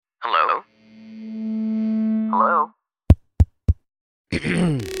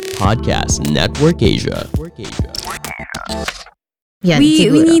Podcast Network Asia. Yan, We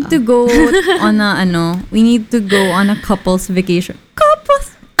siguro. need to go on a we need to go on a couples vacation.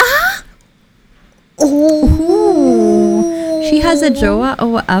 Couples. Oh. She has a jowa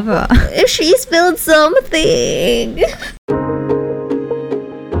or whatever. She spilled something.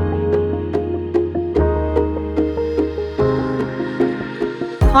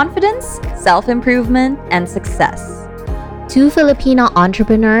 Confidence, self-improvement, and success. Two Filipino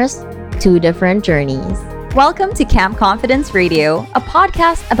entrepreneurs, two different journeys. Welcome to Camp Confidence Radio, a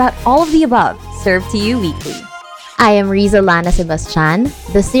podcast about all of the above, served to you weekly. I am Riza Lana Sebastian,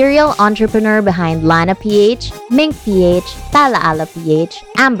 the serial entrepreneur behind Lana PH, Mink PH, Talaala PH,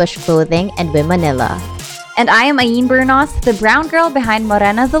 Ambush Clothing, and Wimanila. And I am Ayin Bernos, the brown girl behind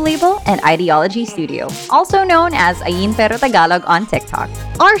Morena the Label and Ideology Studio, also known as Ayin Pero Tagalog on TikTok.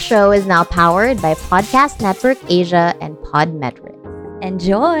 Our show is now powered by Podcast Network Asia and Podmetrics.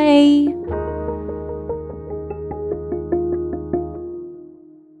 Enjoy!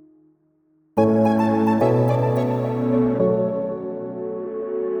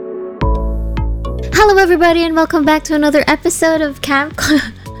 Hello everybody and welcome back to another episode of Camp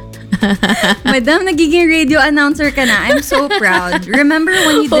Madam, nagiging radio announcer ka na. I'm so proud. Remember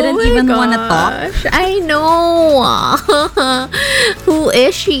when you didn't even want to talk? I know. Who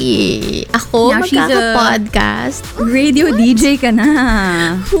is she? Ako, Now she's a- magkaka-podcast. Radio DJ ka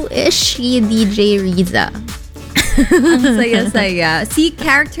na. Who is she, DJ Riza? Ang saya-saya. See,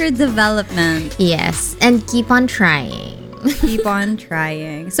 character development. Yes, and keep on trying. Keep on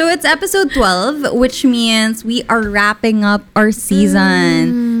trying. So it's episode 12, which means we are wrapping up our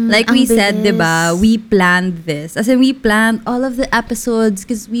season. Like we ang said, bilis. diba? We planned this. As in, we planned all of the episodes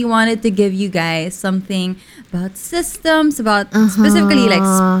because we wanted to give you guys something about systems, about specifically like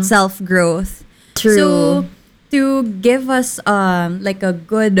self-growth. True. So to give us like a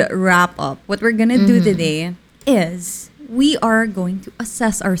good wrap-up, what we're gonna do today is we are going to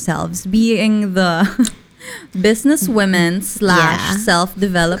assess ourselves, being the businesswomen / Yeah.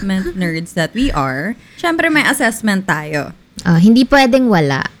 self-development nerds that we are. Syempre may assessment tayo. Hindi pwedeng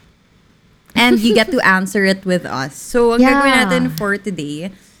wala. And you get to answer it with us. So, ang Yeah. gagawin natin for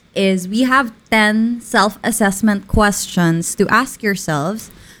today is we have 10 self-assessment questions to ask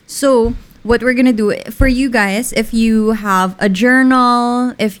yourselves. So, what we're gonna do for you guys, if you have a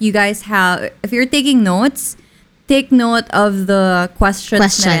journal, if you're taking notes, take note of the questions. na rin.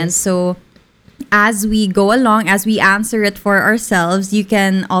 Questions. So, as we go along, as we answer it for ourselves, you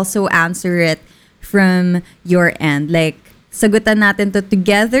can also answer it from your end. Like, sagutan natin to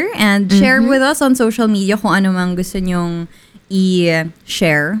together and share with us on social media kung ano mang gusto nyong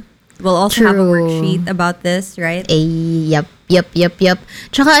i-share. We'll also have a True. worksheet about this, right? Yup.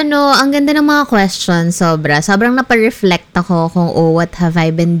 Tsaka ang ganda ng mga questions, sobrang napareflect ako kung, what have I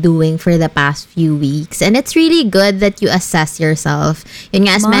been doing for the past few weeks? And it's really good that you assess yourself.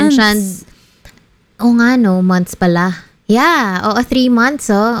 Yun nga, as mentioned, months pala. Yeah, 3 months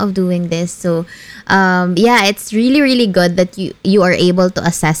of doing this. So, it's really, really good that you are able to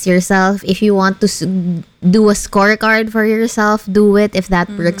assess yourself. If you want to do a scorecard for yourself, do it if that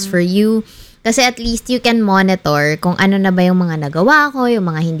works for you. Kasi at least you can monitor kung ano na ba yung mga nagawa ko, yung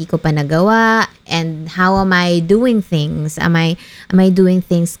mga hindi ko pa nagawa, and how am I doing things? Am I doing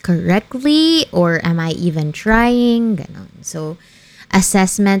things correctly, or am I even trying? Ganon. So,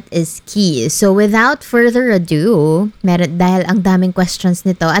 assessment is key. So, without further ado, dahil ang daming questions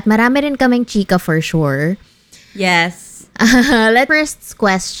nito, at marami rin kaming chika for sure. Yes. First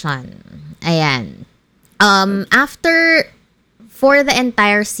question. Ayan. For the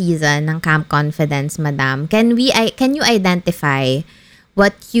entire season ng Camp Confidence, Madam, can you identify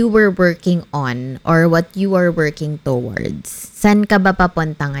what you were working on or what you are working towards? San ka ba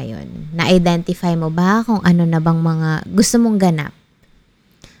papunta ngayon? Na-identify mo ba kung ano na bang mga gusto mong ganap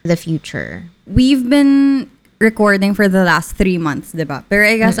the future? We've been recording for the last 3 months, diba? Pero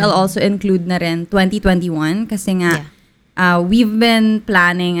I guess I'll also include na rin 2021 kasi nga we've been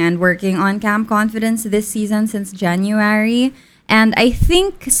planning and working on Camp Confidence this season since January. And I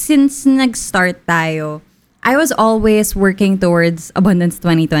think since nag-start tayo, I was always working towards Abundance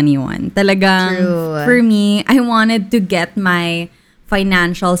 2021. Talagang, True. for me, I wanted to get my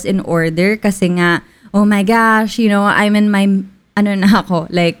financials in order kasi nga, oh my gosh, I'm in my,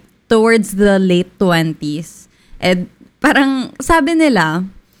 like, towards the late 20s. And parang, sabi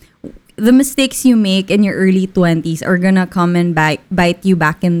nila, the mistakes you make in your early 20s are gonna come and bite you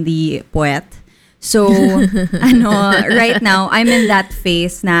back in the puwet. So, right now, I'm in that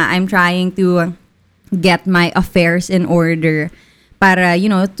phase na I'm trying to get my affairs in order. para,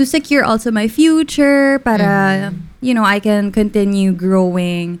 to secure also my future, para, I can continue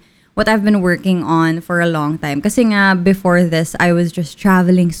growing what I've been working on for a long time. Kasi nga, before this, I was just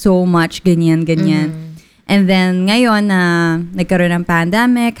traveling so much, ganyan. And then, ngayon na nagkaroon ng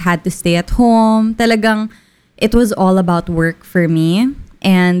pandemic, had to stay at home, talagang, it was all about work for me.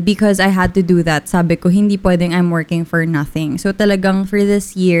 And because I had to do that, sabi ko, hindi pwedeng I'm working for nothing. So talagang for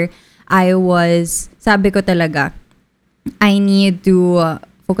this year, sabi ko talaga, I need to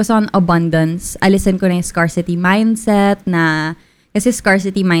focus on abundance. Alisin ko na yung scarcity mindset na, kasi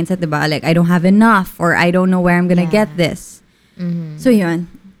scarcity mindset, diba? Like, I don't have enough or I don't know where I'm gonna get this. So yun,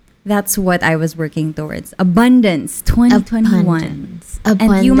 that's what I was working towards. Abundance 2021. Abundance.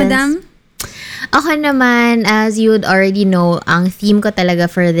 And you, madam? Ako naman, as you would already know, ang theme ko talaga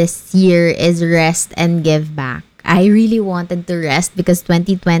for this year is rest and give back. I really wanted to rest because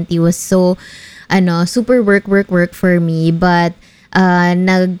 2020 was so, super work for me. But,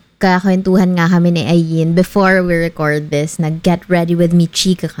 nagkakwentuhan nga kami ni Ayin before we record this. Nag-get ready with me,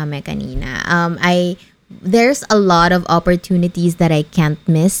 chika kami kanina. There's a lot of opportunities that I can't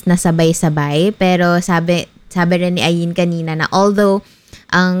miss na sabay-sabay. Pero sabi rin ni Ayin kanina na although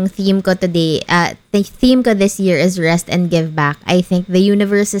ang theme ko today, the theme ko this year is rest and give back. I think the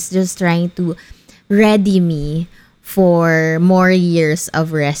universe is just trying to ready me for more years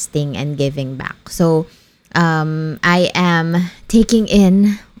of resting and giving back. So, I am taking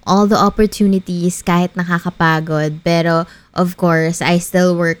in all the opportunities kahit nakakapagod. Pero, of course, I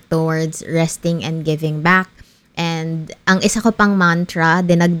still work towards resting and giving back. And ang isa ko pang mantra,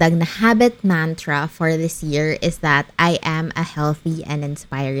 dinagdag na habit mantra for this year is that I am a healthy and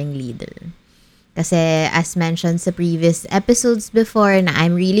inspiring leader. Kasi as mentioned sa previous episodes before na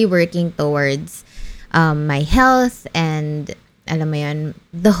I'm really working towards my health and alam mo yun,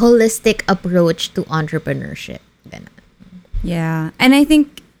 the holistic approach to entrepreneurship. Ganun. Yeah. And I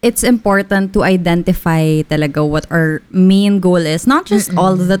think it's important to identify talaga what our main goal is. Not just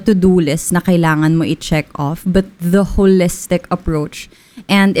all the to-do lists na kailangan mo i-check off, but the holistic approach.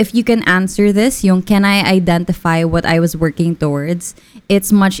 And if you can answer this, yung can I identify what I was working towards,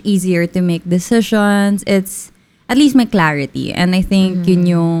 it's much easier to make decisions. It's at least may clarity. And I think yun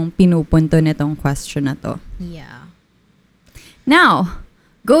yung pinupunto nitong question na to. Yeah. Now,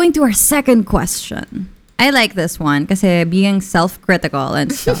 going to our second question. I like this one kasi being self-critical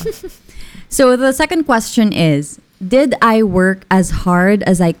and stuff. So the second question is, did I work as hard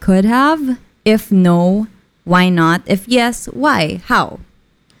as I could have? If no, why not? If yes, why? How?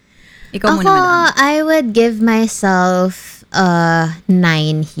 Ikaw muna, madam. I would give myself 9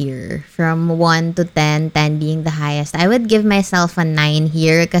 here. From 1 to 10, 10 being the highest. I would give myself a 9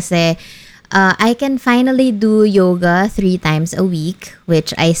 here kasi I can finally do yoga 3 times a week,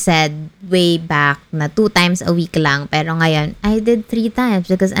 which I said way back na 2 times a week lang. Pero ngayon, I did 3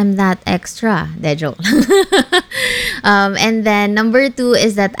 times because I'm that extra. De joke. And then number 2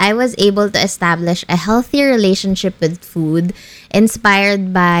 is that I was able to establish a healthy relationship with food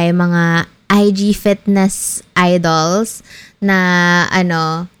inspired by mga IG fitness idols na I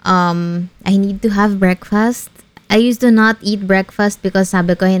need to have breakfast. I used to not eat breakfast because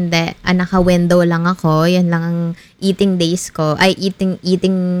sabi ko hindi, naka-window lang ako. Yan lang ang eating days ko.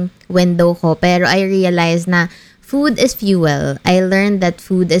 Eating window ko. Pero I realized na food is fuel. I learned that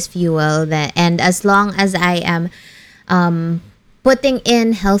food is fuel. And as long as I am putting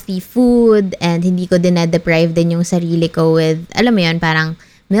in healthy food and hindi ko deprive din yung sarili ko with, alam mo yun, parang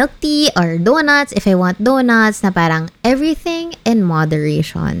milk tea or donuts if I want donuts na parang everything in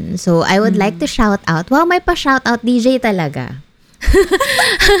moderation. So I would like to shout out. Wow, may pa-shout out DJ talaga.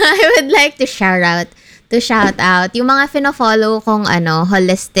 I would like to shout out yung mga fino-follow kong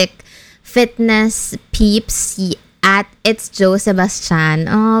holistic fitness peeps at It's Joe Sebastian.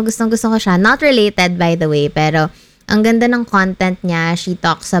 Oh, gustong-gusto ko siya. Not related by the way, pero ang ganda ng content niya. She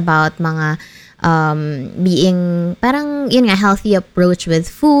talks about mga being parang yun nga healthy approach with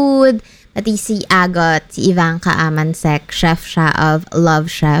food. Pati si Agot, si Ivanka Amansek, chef siya of Love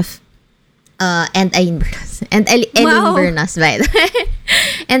Chef. And Ayin Bernas. And Elin Bernas, by the way.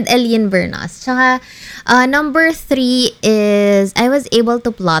 And Elin Bernas. Tsaka, number 3 is I was able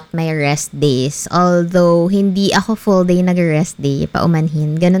to plot my rest days. Although, hindi ako full day nag-rest day,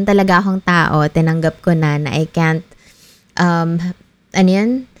 paumanhin. Ganun talaga akong tao. Tinanggap ko na I can't,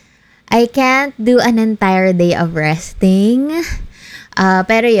 I can't do an entire day of resting.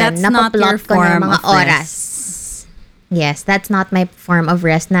 Pero yun, that's napaplot ko ng mga oras. Yes, that's not my form of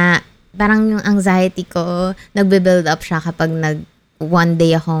rest na parang yung anxiety ko, nagbe-build up siya kapag one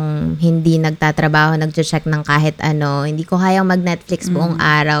day akong hindi nagtatrabaho, nagche-check ng kahit ano. Hindi ko kayang mag-Netflix buong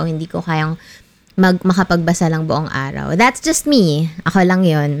araw. Hindi ko kayang makapagbasa lang buong araw. That's just me. Ako lang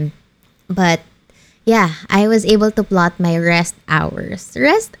yun. But, yeah, I was able to plot my rest hours.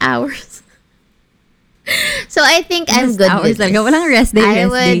 Rest hours. So, I think I'm good Hours with this. talaga. Walang rest day, I rest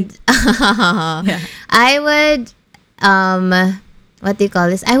day. would, I would, what do you call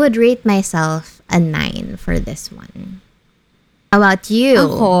this? I would rate myself a 9 for this one. How about you?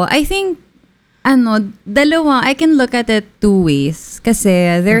 Ako, I think, dalawa, I can look at it two ways.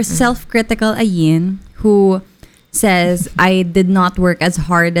 Kasi there's self-critical Ayin who says, I did not work as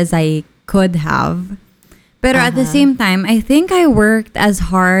hard as I could have. Pero at the same time, I think I worked as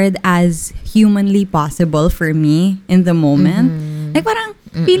hard as humanly possible for me in the moment. Like parang,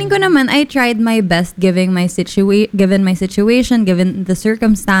 feeling ko naman, I tried my best given my situation, given the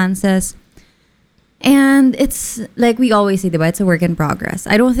circumstances. And it's like we always say, diba? It's a work in progress.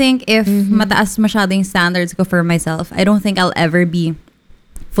 I don't think if mataas masyadong standards ko for myself, I don't think I'll ever be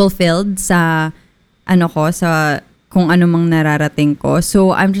fulfilled sa sa kung ano mang nararating ko.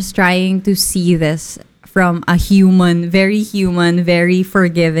 So I'm just trying to see this from a very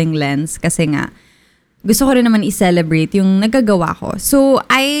forgiving lens. Kasi nga, gusto ko rin naman i-celebrate yung nagagawa ko. So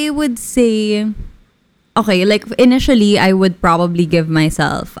I would say, okay, like initially, I would probably give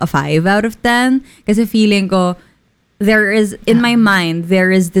myself a 5 out of 10 kasi feeling ko in my mind, there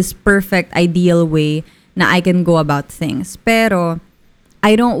is this perfect ideal way na I can go about things. Pero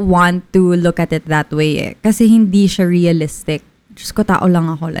I don't want to look at it that way kasi hindi siya realistic. Just ko tao lang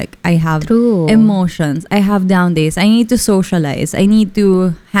ako. Like, I have emotions. I have down days. I need to socialize. I need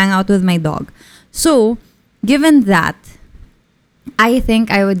to hang out with my dog. So, given that, I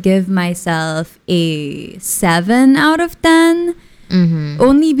think I would give myself a 7 out of 10.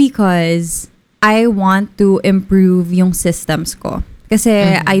 Only because I want to improve yung systems ko.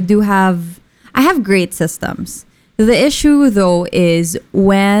 Kasi I have great systems. The issue though is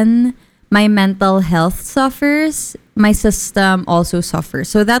when my mental health suffers, my system also suffers.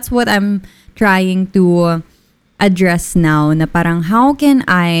 So that's what I'm trying to address now, na parang how can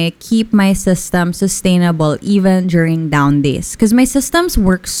I keep my system sustainable even during down days? Because my systems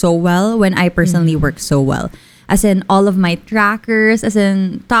work so well when I personally work so well. As in all of my trackers, as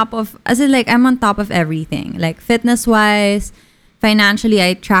in like I'm on top of everything. Like fitness wise, financially,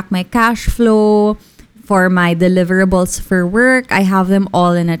 I track my cash flow. For my deliverables for work, I have them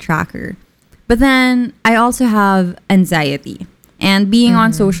all in a tracker. But then I also have anxiety. And being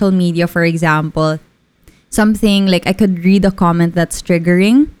on social media, for example, something like I could read a comment that's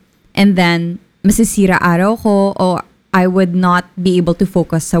triggering and then masisira araw ko or I would not be able to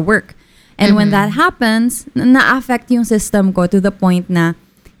focus sa work. And when that happens, na-affect yung system ko to the point na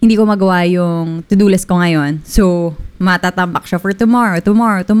hindi ko magawa yung to-do list ko ngayon. So, matatambak siya for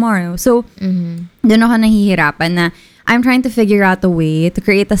tomorrow. So, doon ako nahihirapan na I'm trying to figure out a way to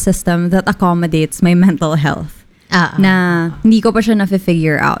create a system that accommodates my mental health. Na hindi ko pa siya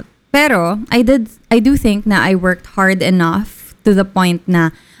na-figure out. Pero, I do think na I worked hard enough to the point na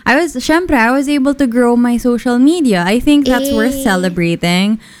I was able to grow my social media. I think that's worth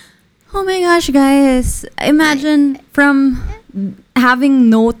celebrating. Oh my gosh, guys. Imagine from having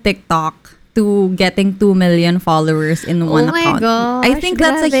no TikTok to getting 2 million followers in one account. Gosh, I think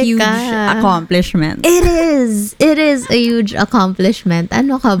that's a huge accomplishment. It is a huge accomplishment.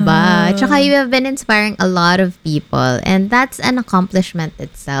 Ano ka ba? Tsaka you have been inspiring a lot of people and that's an accomplishment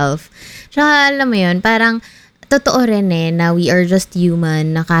itself. Tsaka alam mo yun, parang totoo rin na we are just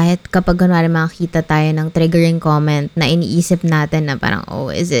human na kahit kapag kunwari makakita tayo ng triggering comment na iniisip natin na parang,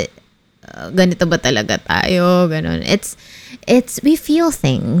 is it ganito ba talaga tayo? Ganon. It's we feel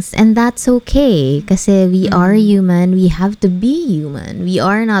things and that's okay kasi we are human. We have to be human. We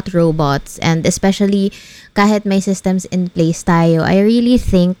are not robots and especially kahit may systems in place tayo, I really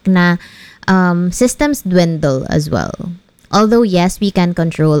think na systems dwindle as well. Although yes, we can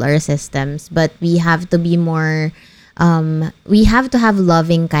control our systems, but we have to be more we have to have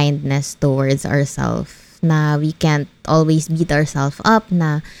loving kindness towards ourselves na we can't always beat ourselves up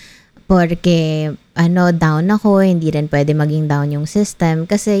na porque down ako, hindi rin pwede maging down yung system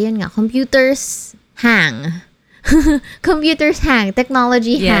kasi yun nga, computers hang. Computers hang,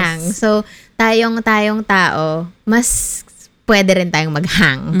 technology hang. So, tayong tao, mas pwede rin tayong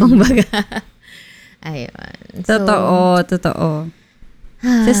mag-hang, kumbaga. Ayun. Totoo.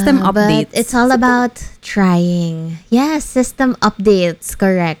 System updates. But it's all about trying. Yes, system updates,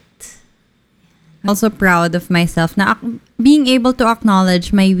 correct. Also proud of myself na being able to acknowledge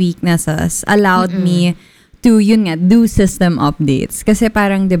my weaknesses allowed me to do system updates. Kasi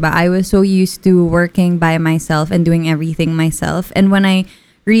parang 'di ba, I was so used to working by myself and doing everything myself. And when I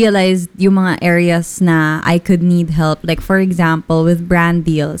realized yung mga areas na I could need help, like for example with brand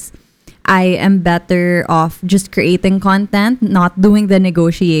deals, I am better off just creating content, not doing the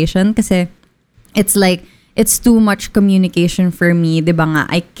negotiation. Kasi it's like, it's too much communication for me, di ba nga?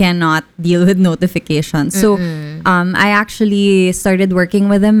 I cannot deal with notifications. So, I actually started working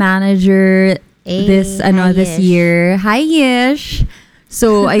with a manager this year. Hi, Yish!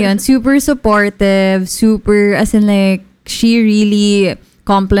 So, ayun, super supportive, super, as in like, she really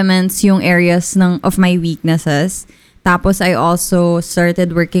complements yung areas of my weaknesses. Tapos, I also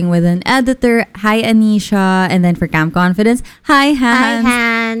started working with an editor. Hi, Anisha. And then for Camp Confidence, hi, Hans. Hi,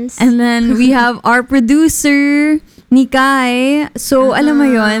 Hans. And then we have our producer, Nikai. So, alam mo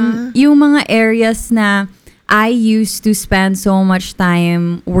yun, yung mga areas na I used to spend so much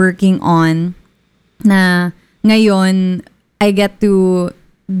time working on na ngayon, I get to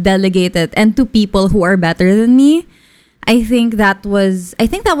delegate it and to people who are better than me. I think that was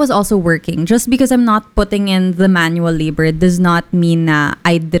also working. Just because I'm not putting in the manual labor, it does not mean na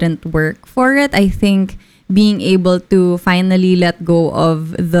I didn't work for it. I think being able to finally let go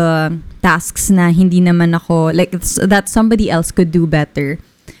of the tasks na hindi naman ako, like that somebody else could do better.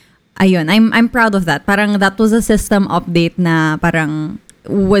 Ayun, I'm proud of that. Parang that was a system update na parang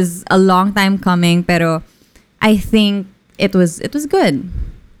was a long time coming, pero I think it was good.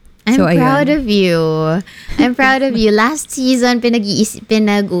 I'm So, proud ayun. of you. I'm proud of you. Last season,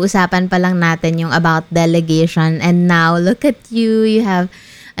 pinag-uusapan pa lang natin yung about delegation. And now, look at you. You have,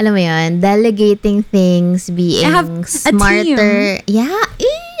 alam mo yun, delegating things, being I have a smarter. Yeah.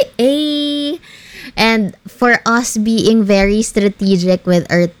 And for us being very strategic with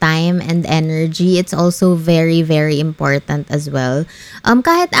our time and energy, it's also very, very important as well.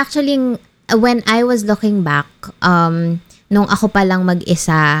 Kahit actually, when I was looking back, nung ako pa lang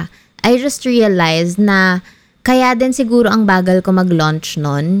mag-isa, I just realized na kaya din siguro ang bagal ko mag-launch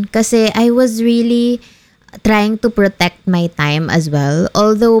nun. Kasi I was really trying to protect my time as well.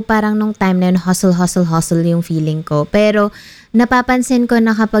 Although parang nung time na yun, hustle yung feeling ko. Pero napapansin ko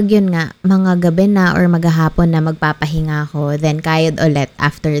na kapag yun nga, mga gabi na or maghahapon na magpapahinga ako, then kayod ulit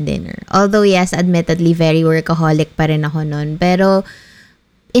after dinner. Although yes, admittedly, very workaholic pa rin ako nun. Pero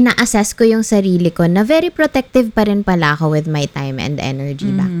ina-assess ko yung sarili ko na very protective pa rin pala ako with my time and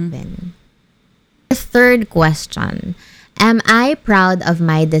energy back then. Third question. Am I proud of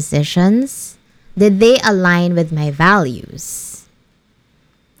my decisions? Did they align with my values?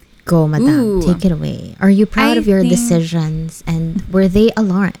 Go, madam. Ooh. Take it away. Are you proud I of your think- decisions and were they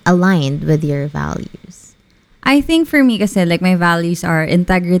aligned with your values? I think for me kasi, like, my values are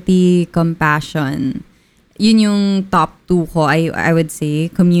integrity, compassion. Yun yung top 2 ko, I would say.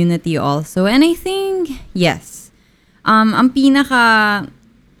 Community also. And I think, yes. Ang pinaka,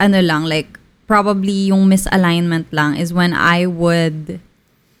 like, probably yung misalignment lang is when I would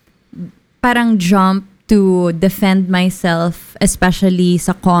parang jump to defend myself, especially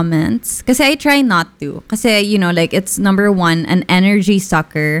sa comments. Kasi I try not to. Kasi, like, it's number 1, an energy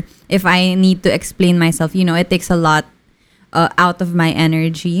sucker. If I need to explain myself, it takes a lot out of my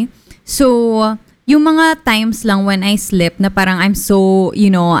energy. So, yung mga times lang when I slip na parang I'm so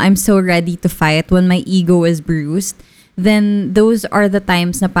ready to fight when my ego is bruised, then those are the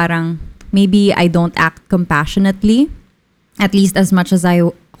times na parang maybe I don't act compassionately, at least as much as I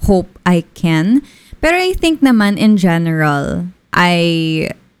hope I can. Pero I think naman in general,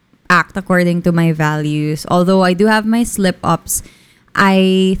 I act according to my values. Although I do have my slip-ups,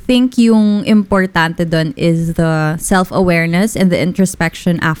 I think yung importante dun is the self-awareness and the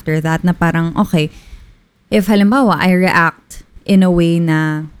introspection after that na parang, okay, if halimbawa I react in a way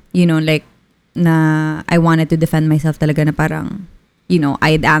na, like, na I wanted to defend myself talaga na parang,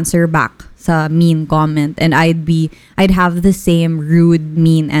 I'd answer back sa mean comment and I'd have the same rude,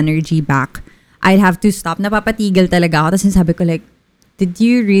 mean energy back. I'd have to stop. Napapatigil talaga ako. Tapos sabi ko like, did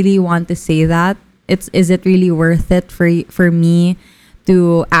you really want to say that? Is it really worth it for me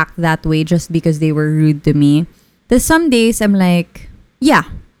to act that way just because they were rude to me? There's some days I'm like, yeah,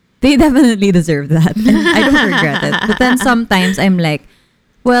 they definitely deserve that. And I don't regret it. But then sometimes I'm like,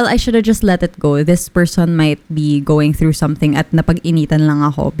 well, I should have just let it go. This person might be going through something at napag-initan lang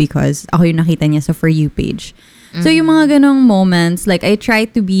ako because ako yung nakita niya sa For You page. So yung mga ganong moments, like I try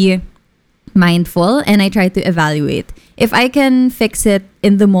to be mindful and I try to evaluate. If I can fix it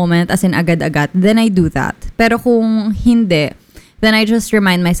in the moment, as in agad-agad, then I do that. Pero kung hindi, then I just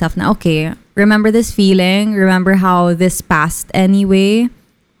remind myself na, okay, remember this feeling, remember how this passed anyway.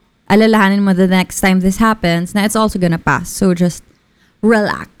 Alalahanin mo the next time this happens na it's also gonna pass. So just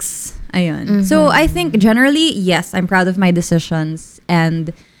relax. Ayun. So I think generally, yes, I'm proud of my decisions.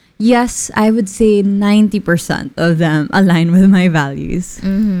 And Yes, I would say 90% of them align with my values.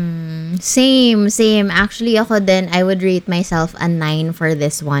 Same. Actually, ako din, I would rate myself a 9 for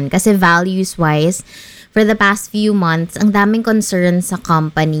this one. Kasi values-wise, for the past few months, ang daming concerns sa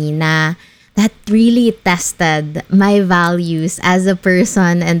company na that really tested my values as a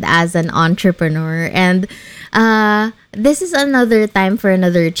person and as an entrepreneur. And this is another time for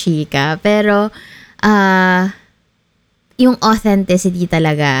another chika. Pero, yung authenticity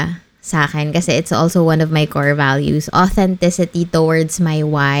talaga sa akin kasi it's also one of my core values. Authenticity towards my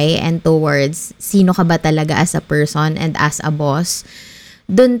why and towards sino ka ba talaga as a person and as a boss.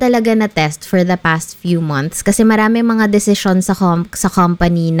 Doon talaga na test for the past few months kasi marami mga decisions sa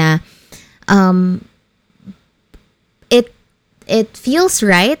company na it feels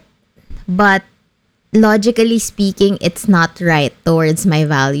right but logically speaking, it's not right towards my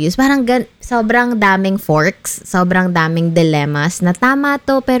values. Parang sobrang daming forks, sobrang daming dilemmas na tama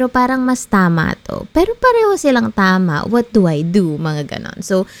to, pero parang mas tama to. Pero pareho silang tama. What do I do? Mga ganon.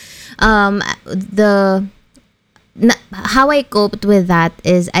 So, how I coped with that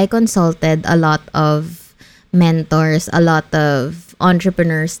is I consulted a lot of mentors, a lot of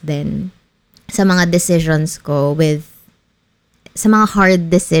entrepreneurs din sa mga decisions ko sa mga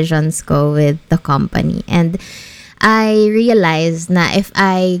hard decisions ko with the company. And I realized na if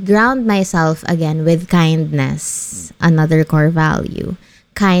I ground myself again with kindness, another core value,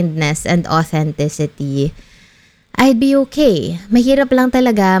 kindness and authenticity, I'd be okay. Mahirap lang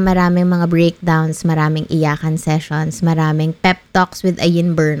talaga, maraming mga breakdowns, maraming iyakan sessions, maraming pep talks with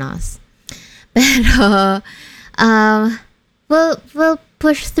Ayin Bernos. Pero, we'll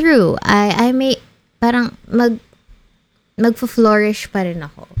push through. I may, parang magfo-flourish pa rin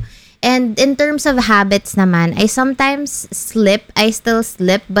ako. And in terms of habits naman, I sometimes slip. I still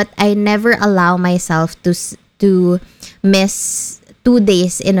slip, but I never allow myself to miss 2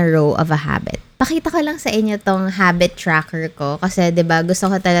 days in a row of a habit. Pakita ko lang sa inyo tong habit tracker ko kasi 'di ba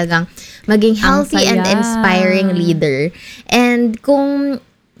gusto ko talagang maging healthy and inspiring leader. And kung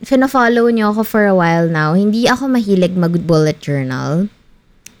fina-follow niyo ako for a while now, hindi ako mahilig mag-bullet journal.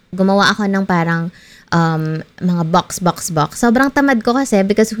 Gumawa ako ng parang mga box. Sobrang tamad ko kasi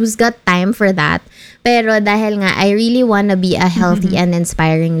because who's got time for that? Pero dahil nga, I really wanna be a healthy and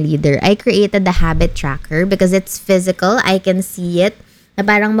inspiring leader, I created the habit tracker because it's physical. I can see it. Na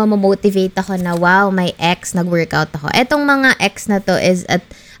parang mamomotivate ako na, wow, my ex, nag-workout ako. Etong mga ex na to is at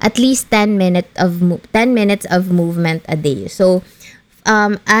least 10 minutes of movement a day. So,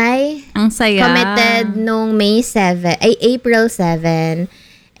 I ang saya. Committed nung April 7,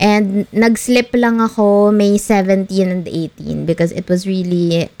 and nag-slip lang ako May 17 and 18 because it was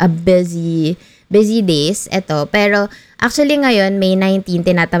really a busy days. Ito. Pero actually ngayon, May 19,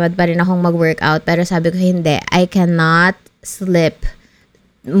 tinatamad pa rin akong mag-workout. Pero sabi ko, hindi. I cannot slip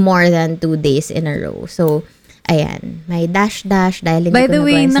more than 2 days in a row. So, ayan. May dash dahil hindi By ko the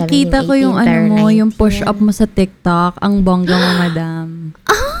way, nagawa 17, nakita ko yung 18, pero yung 19. push-up mo sa TikTok. Ang bongga mo, madam.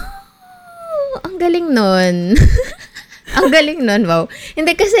 Oh, ang galing nun. Ang galing nun, wow.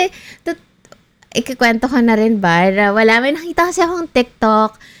 Hindi kasi, ikikwento ko na rin ba, may nakita kasi akong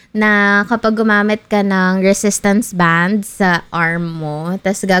TikTok na kapag gumamit ka ng resistance band sa arm mo,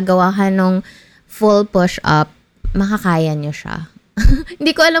 tas gagawa ka nung full push-up, makakaya nyo siya.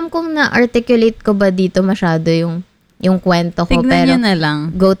 Hindi ko alam kung na-articulate ko ba dito masyado yung kwento ko. Tignan pero nyo na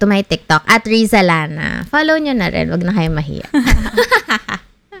lang. Go to my TikTok, @Rizalana. Follow nyo na rin, wag na kayo mahiya.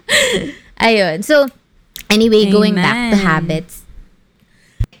 Ayun. So, anyway, going back to habits,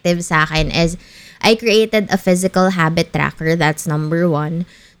 sa akin is I created a physical habit tracker. That's number 1.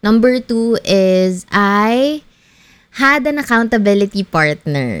 Number 2 is I had an accountability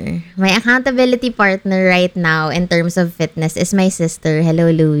partner. My accountability partner right now in terms of fitness is my sister.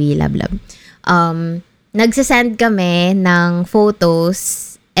 Hello, Louie. Love. Nagsisend kami ng photos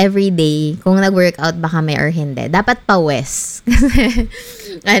every day kung nag-workout ba kami or hindi. Dapat pawis.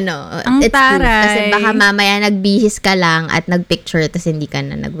 Ang it's proof. taray. Kasi baka mamaya nagbihis ka lang at nagpicture tapos hindi ka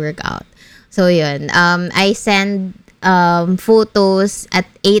na nag-workout. So, yun. I send photos at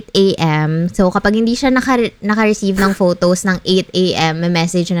 8 a.m. So, kapag hindi siya naka-receive ng photos ng 8 a.m., may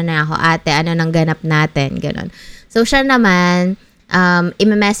message na ako, ate, ano nang ganap natin? Ganon. So, siya naman,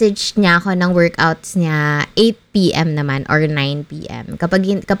 i-message niya ako ng workouts niya 8 p.m. naman or 9 p.m.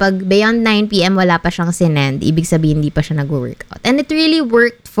 Kapag beyond 9 p.m. wala pa siyang sinend, ibig sabihin hindi pa siya nag-workout. And it really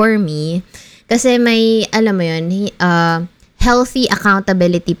worked for me kasi may, alam mo yun, healthy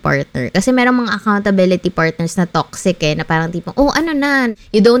accountability partner. Kasi merong mga accountability partners na toxic na parang tipong,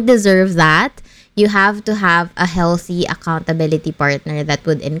 you don't deserve that. You have to have a healthy accountability partner that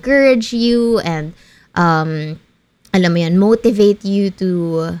would encourage you and, alam mo yun, motivate you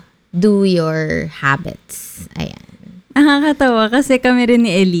to do your habits. Ayan. Nakakatawa kasi kami rin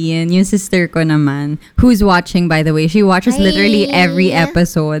ni Eileen, yung sister ko naman, who's watching by the way. She watches Hi. literally every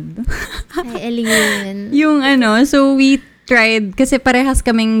episode. Hi, Alien. Yung so we tried, kasi parehas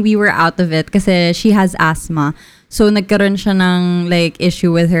kaming we were out of it kasi she has asthma. So, nagkaroon siya ng like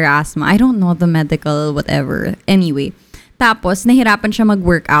issue with her asthma. I don't know the medical whatever. Anyway. Tapos, nahirapan siya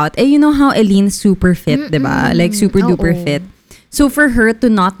mag-workout. You know how Eileen super fit, diba? Like, super duper fit. So, for her to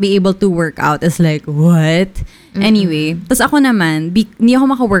not be able to work out is like, what? Anyway. Tapos ako naman, hindi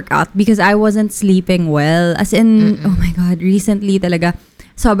ako maka-workout because I wasn't sleeping well. As in, oh my God, recently talaga,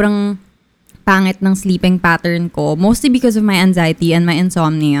 sobrang pangit ng sleeping pattern ko, mostly because of my anxiety and my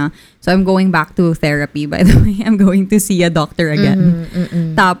insomnia. So I'm going back to therapy, by the way. I'm going to see a doctor again.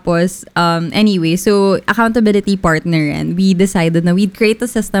 Tapos, anyway, so accountability partner, and we decided na we'd create a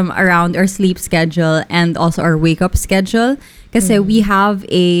system around our sleep schedule and also our wake-up schedule. Kasi we have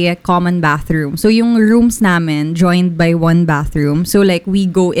a common bathroom. So yung rooms namin joined by one bathroom. So like we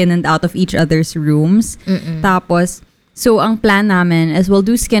go in and out of each other's rooms. Tapos, so, ang plan namin is we'll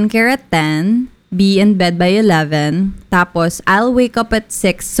do skincare at 10, be in bed by 11, tapos I'll wake up at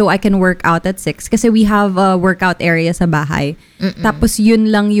 6 so I can work out at 6 kasi we have a workout area sa bahay. Tapos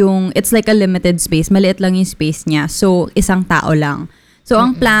yun lang yung, it's like a limited space, maliit lang yung space niya. So, isang tao lang. So,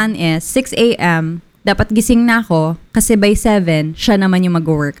 ang plan is 6 a.m., dapat gising na ako kasi by 7, siya naman yung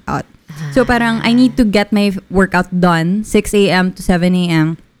mag-workout. So, parang I need to get my workout done 6 a.m. to 7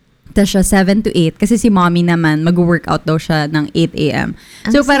 a.m., tapos siya 7 to 8 kasi si mommy naman mag-workout daw siya ng 8 a.m.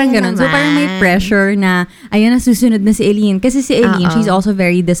 So Ang parang saya ganun. So naman. parang may pressure na ayun na susunod na si Eileen. Kasi si Eileen, she's also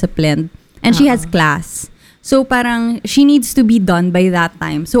very disciplined and she has class. So parang she needs to be done by that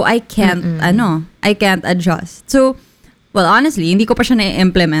time. So I can't I can't adjust. So well, honestly, hindi ko pa siya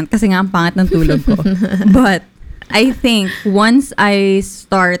na-implement kasi nga ang pangit ng tulog ko. But I think once I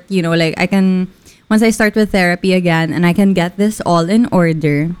start, like once I start with therapy again and I can get this all in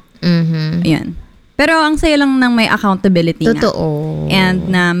order, ayan. Pero ang saya lang ng may accountability Totoo. And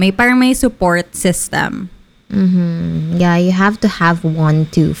na parang may support system. Yeah, you have to have one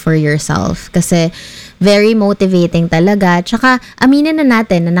too for yourself. Kasi very motivating talaga. Tsaka aminin na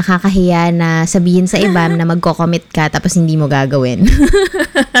natin na nakakahiya na sabihin sa iba na magko-commit ka tapos hindi mo gagawin.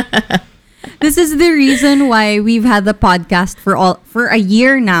 This is the reason why we've had the podcast for a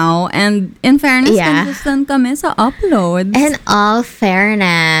year now, and in fairness, consistent kami sa uploads. And all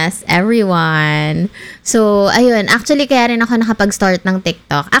fairness, everyone. So, ayun. Actually, kaya rin ako nakapag-start ng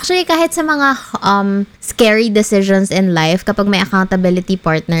TikTok. Actually, kahit sa mga scary decisions in life, kapag may accountability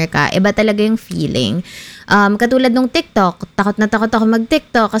partner ka, iba talaga yung feeling. Katulad nung TikTok, takot na takot ako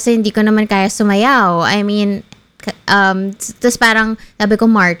mag-TikTok kasi hindi ko naman kaya sumayaw. I mean, tapos parang sabi ko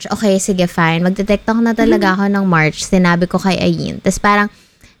March, okay, sige, fine. Magte-TikTok na talaga ako ng March. Sinabi ko kay Ayin. Tapos parang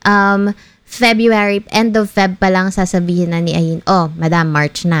February, end of Feb pa lang sasabihin na ni Ayin, oh, Madam,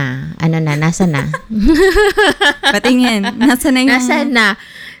 March na. Ano na, nasa na? Patingin, nasa na yung...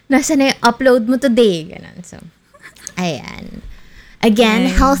 Nasa na yung upload mo today. Ganun. So, ayan. Again,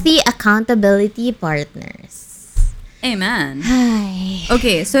 healthy accountability partners. Amen. Hi.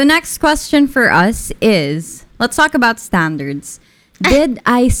 Okay, so next question for us is, let's talk about standards. Did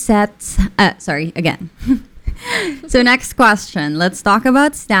I set... sorry, again. So next question, let's talk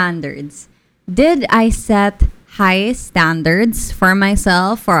about standards. Did I set high standards for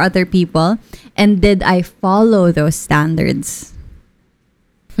myself, for other people? And did I follow those standards?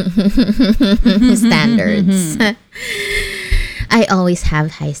 Standards. I always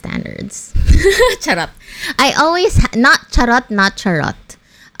have high standards. Charot. I always not charot.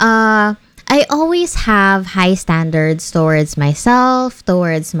 I always have high standards towards myself,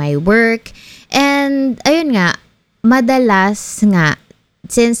 towards my work, and ayun nga, madalas nga,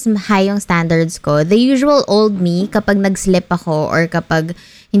 since high yung standards ko, the usual old me, kapag nag-slip ako or kapag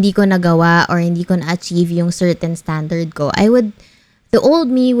hindi ko nagawa or hindi ko na-achieve yung certain standard ko, the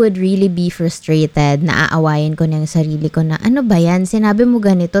old me would really be frustrated, na aawayin ko na yung sarili ko na, ano ba yan? Sinabi mo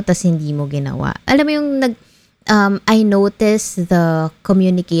ganito, tas hindi mo ginawa. Alam mo yung I notice the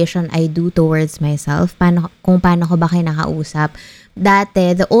communication I do towards myself, kung paano ko ba kinakausap.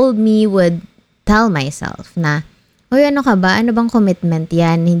 Dati, the old me would tell myself na, oy, ano ka ba? Ano bang commitment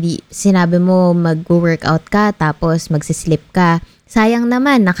yan? Hindi, sinabi mo mag-workout ka, tapos magsislip ka. Sayang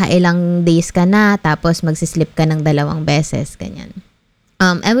naman, nakailang days ka na, tapos magsislip ka ng 2 beses, ganyan.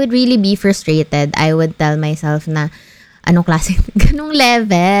 I would really be frustrated. I would tell myself na, anong klase, ganong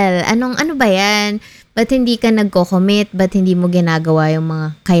level? Ano ba yan? Ba't hindi ka nagko-commit? Ba't hindi mo ginagawa yung mga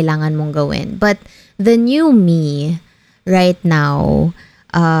kailangan mong gawin? But the new me right now,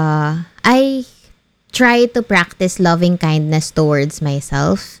 I try to practice loving kindness towards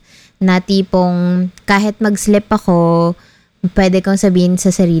myself. Na tipong kahit mag-slip ako, pwede kong sabihin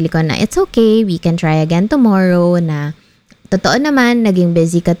sa sarili ko na it's okay, we can try again tomorrow, na totoo naman, naging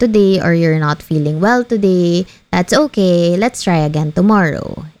busy ka today or you're not feeling well today. That's okay. Let's try again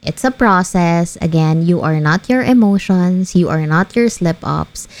tomorrow. It's a process. Again, you are not your emotions. You are not your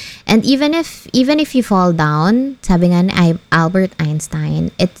slip-ups. And even if you fall down, sabi nga ni Albert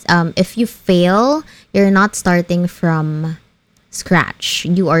Einstein, it's if you fail, you're not starting from scratch.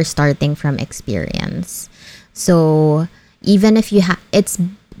 You are starting from experience. So, even if it's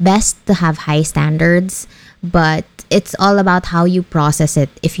best to have high standards, but it's all about how you process it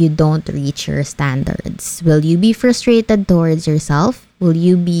if you don't reach your standards. Will you be frustrated towards yourself? Will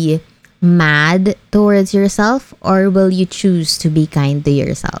you be mad towards yourself? Or will you choose to be kind to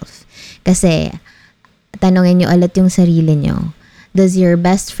yourself? Kasi, tanongin nyo ulit yung sarili nyo. Does your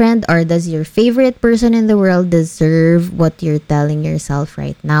best friend or does your favorite person in the world deserve what you're telling yourself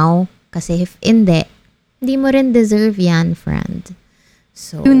right now? Kasi if hindi mo rin deserve yan, friend.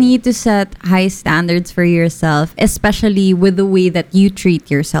 So, you need to set high standards for yourself, especially with the way that you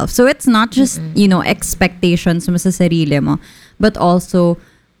treat yourself. So it's not just, expectations mo sa sarili mo, but also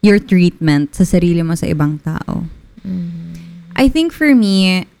your treatment sa sarili mo sa ibang tao. I think for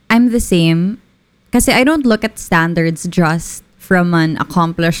me, I'm the same. Kasi I don't look at standards just from an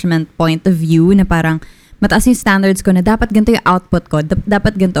accomplishment point of view na parang mataas yung standards ko na dapat ganito yung output ko,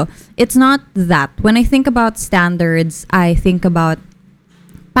 dapat ganito. It's not that. When I think about standards, I think about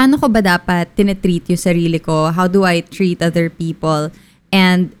paano ko ba dapat tinitreat yung sarili ko? How do I treat other people?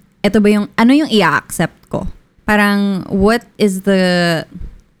 And ito ba ano yung i-accept ko? Parang, what is the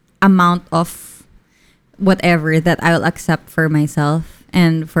amount of whatever that I'll accept for myself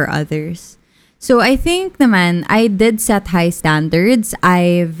and for others? So I think naman, I did set high standards.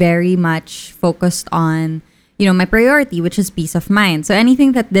 I very much focused on, my priority, which is peace of mind. So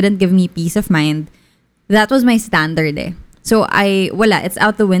anything that didn't give me peace of mind, that was my standard eh. So it's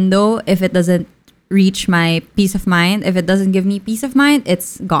out the window if it doesn't reach my peace of mind. If it doesn't give me peace of mind,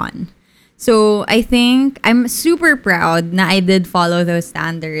 it's gone. So I think I'm super proud na I did follow those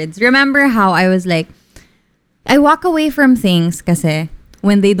standards. Remember how I was like, I walk away from things kasi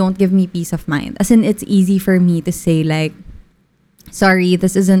when they don't give me peace of mind. As in, it's easy for me to say like, sorry,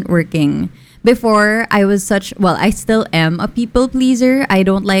 this isn't working. Before, I still am a people pleaser. I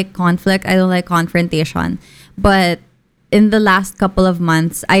don't like conflict. I don't like confrontation. But in the last couple of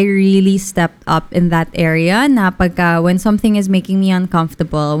months, I really stepped up in that area na when something is making me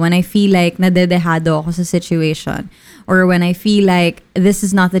uncomfortable, when I feel like nadedehado ako sa situation, or when I feel like this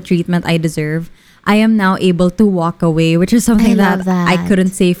is not the treatment I deserve, I am now able to walk away, which is something that I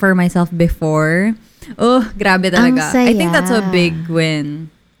couldn't say for myself before. Oh, grabe talaga. I think that's a big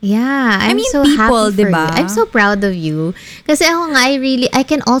win. Yeah, I'm so people, happy for diba? you. I'm so proud of you. Kasi ako nga, I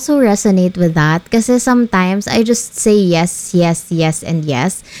can also resonate with that. Kasi sometimes, I just say yes, yes, yes, and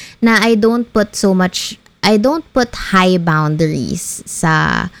yes. Na I don't put high boundaries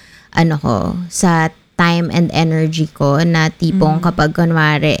sa, sa time and energy ko. Na tipong kapag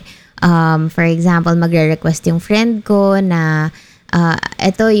kunwari, for example, magre-request yung friend ko na,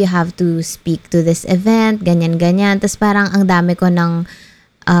 eto, you have to speak to this event, ganyan-ganyan. Tapos parang ang dami ko ng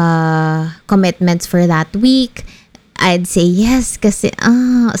commitments for that week. I'd say yes kasi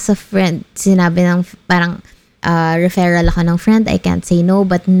sa friend, sinabi ng parang referral ako ng friend, I can't say no.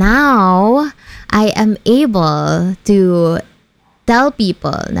 But now, I am able to tell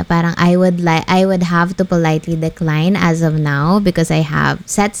people na parang I would have to politely decline as of now because I have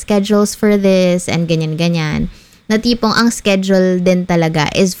set schedules for this and ganyan-ganyan. Na tipong ang schedule din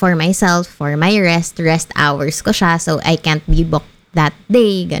talaga is for myself, for my rest hours ko siya, so I can't be booked that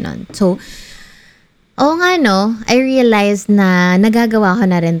day, ganon. So, nga I realized na nagagawa ko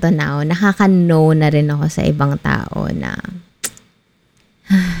na rin to now. Nakaka-no na rin ako sa ibang tao na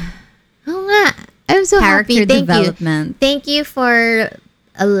nga. I'm so happy. Character development. Thank you for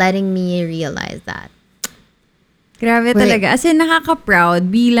letting me realize that. Grabe talaga. As in, nakaka-proud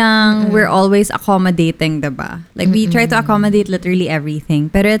bilang we're always accommodating, diba? Like, we try to accommodate literally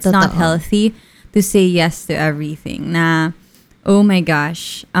everything. Pero it's not healthy to say yes to everything. Na, oh my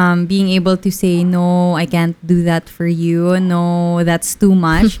gosh, being able to say, no, I can't do that for you. No, that's too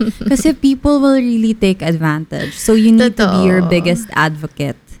much. Kasi people will really take advantage. So you need to be your biggest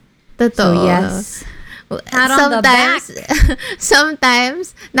advocate. Totoo. So yes.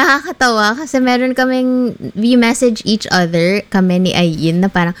 Sometimes, nakakatawa kasi meron kaming, we message each other, kami ni Ayin, na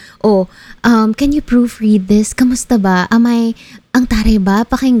parang, can you proofread this? Kamusta ba? Ang taray ba?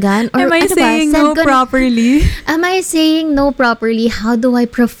 Pakinggan? Or am I saying no properly? Am I saying no properly? How do I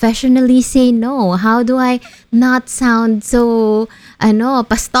professionally say no? How do I not sound so,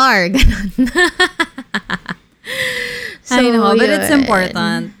 pastar. Ganun. I know, but yun. it's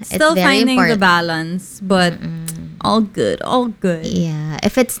important. It's Still very finding the important. balance, but all good, all good. Yeah.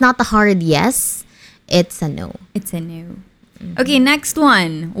 If it's not a hard yes, it's a no. It's a no. Okay, next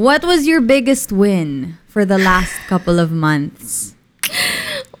one. What was your biggest win for the last couple of months?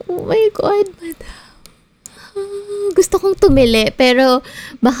 Oh my God, madam. Gusto kong tumili, pero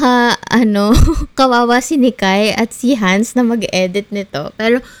baka, kawawa si Nikay at si Hans na mag-edit nito.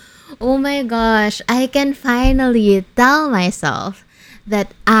 Pero, oh my gosh, I can finally tell myself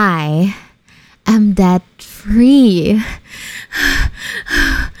that I am debt-free.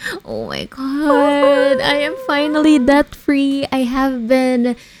 Oh my God, I am finally debt-free. I have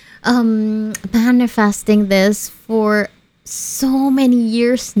been manifesting this for so many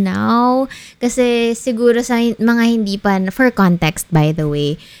years now. Kasi siguro sa mga hindi pa, for context by the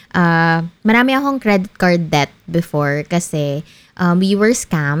way, marami akong credit card debt before kasi we were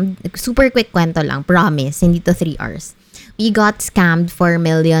scammed. Super quick kwento lang, promise, hindi to 3 hours. We got scammed for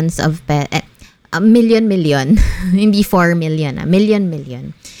millions of million. Hindi 4 million,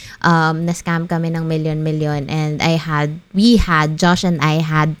 million. Na-scam kami ng million and Josh and I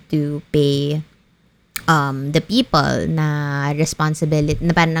had to pay the people na responsibility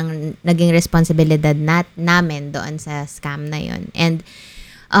na parang naging responsibilidad namin doon sa scam na yon. And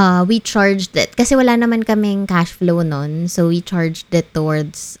we charged it kasi wala naman kaming cash flow noon, so we charged it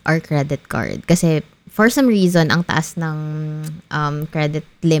towards our credit card kasi for some reason ang taas ng credit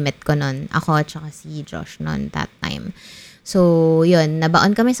limit ko noon, ako at saka si Josh noon that time. So, yun,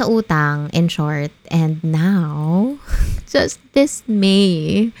 nabaon kami sa utang, in short. And now, just this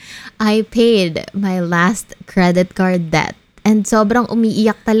May, I paid my last credit card debt. And sobrang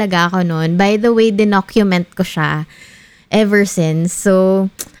umiiyak talaga ako noon. By the way, dinocument ko siya ever since.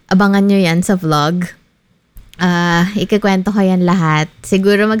 So, abangan nyo yan sa vlog. Ikikwento ko yan lahat.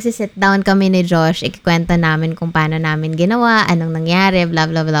 Siguro magsisit down kami ni Josh. Ikikwento namin kung paano namin ginawa, anong nangyari, blah,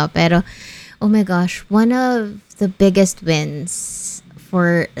 blah, blah. Pero, oh my gosh, one of the biggest wins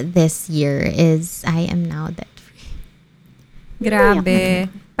for this year is I am now debt-free. Grabe.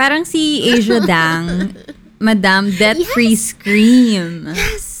 Parang si Asia Dang, Madam Debt-Free Scream.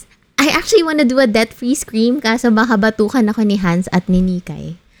 Yes! I actually wanna do a debt-free scream kaso baka batukan ako ni Hans at ni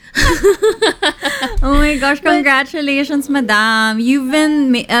Nikay. Oh my gosh, congratulations, Madam. You've been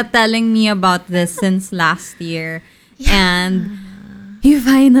telling me about this since last year. And you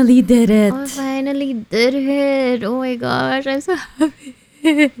finally did it. I finally did it. Oh my gosh, I'm so happy.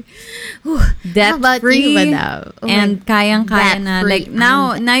 How about you, Debt-free Madam? Oh my and kayang-kaya na. debt-free. Like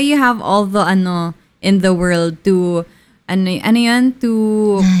now you have all the in the world to to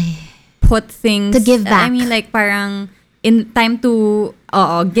put things, To give back. I mean like parang in time to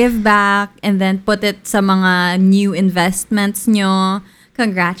give back and then put it sa mga new investments nyo.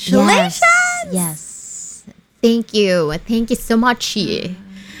 Congratulations. Yes. Thank you. Thank you so much.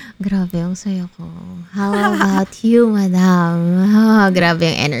 Grabe, ang saya ko. How about you, Madam? Grabe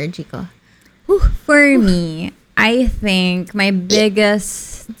yung energy ko. For me, I think my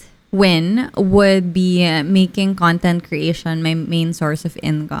biggest win would be making content creation my main source of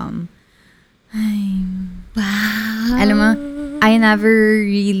income. Wow. Alam mo, I never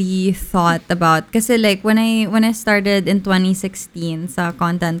really thought about kasi like when I started in 2016 sa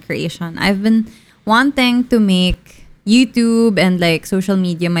content creation, I've been wanting to make YouTube and like social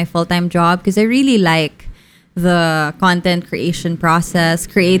media my full-time job because I really like the content creation process,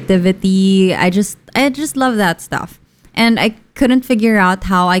 creativity. I just love that stuff. And I couldn't figure out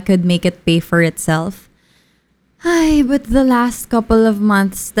how I could make it pay for itself. But the last couple of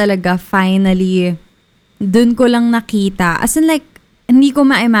months talaga finally dun ko lang nakita. As in like hindi ko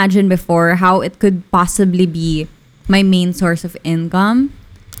ma-imagine before how it could possibly be my main source of income.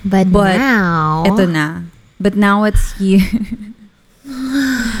 But now, Ito na. But now it's here.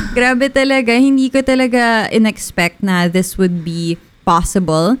 Grabe talaga. Hindi ko talaga in-expect na this would be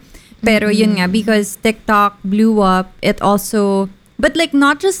possible. Pero yun nga, because TikTok blew up, it also, but like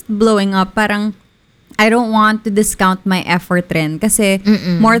not just blowing up, parang I don't want to discount my effort rin. Kasi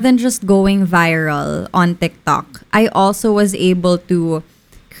more than just going viral on TikTok, I also was able to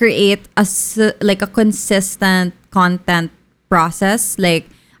create a consistent content process. Like,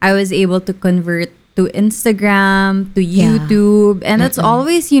 I was able to convert to Instagram, to YouTube. And it's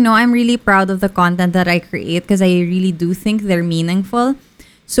always, I'm really proud of the content that I create because I really do think they're meaningful.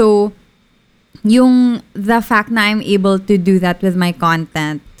 So, the fact na I'm able to do that with my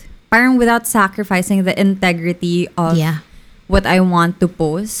content, parang without sacrificing the integrity of what I want to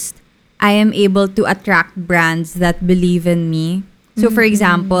post, I am able to attract brands that believe in me. So, for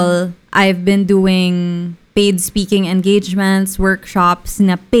example, I've been doing paid speaking engagements, workshops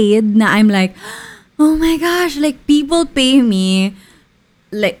na paid na I'm like, oh my gosh, like people pay me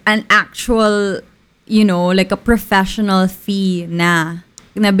like an actual, like a professional fee na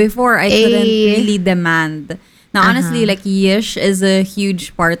before I couldn't really demand. Now, honestly, like Yish is a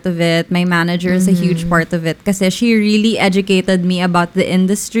huge part of it. My manager is a huge part of it kasi she really educated me about the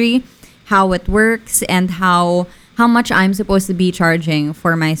industry, how it works, and how much I'm supposed to be charging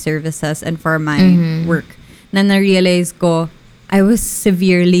for my services and for my work. Na na-realize ko, I was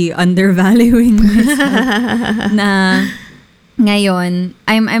severely undervaluing myself. Na ngayon,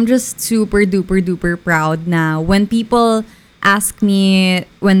 I'm just super duper duper proud na when people ask me,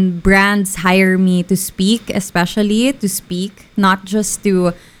 when brands hire me to speak, especially to speak, not just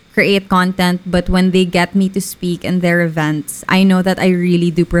to create content, but when they get me to speak in their events, I know that I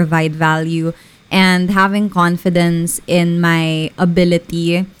really do provide value, and having confidence in my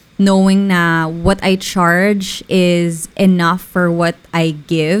ability, knowing na what I charge is enough for what I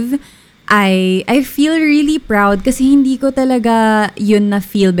give, I feel really proud kasi hindi ko talaga yun na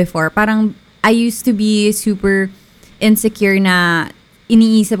feel before. Parang I used to be super insecure na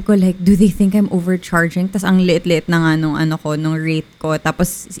iniisip ko like, do they think I'm overcharging? Tas ang liit-liit na nga nung rate ko.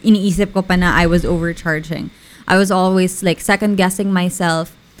 Tapos iniisip ko pa na I was overcharging. I was always like second guessing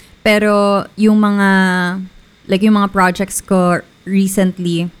myself. Pero yung mga projects ko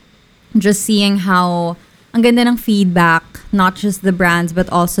recently, just seeing how ang ganda ng feedback, not just the brands but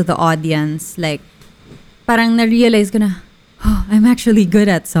also the audience. Like parang na-realize ko na, oh, I'm actually good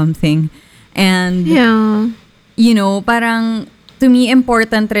at something. And parang to me,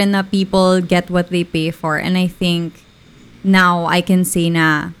 important rin na people get what they pay for. And I think now I can say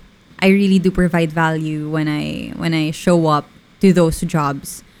na I really do provide value when I show up to those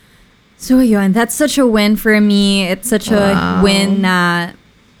jobs. So yun, that's such a win for me. It's such a win na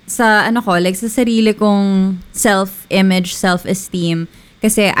sa sa sarili kong self-image, self-esteem.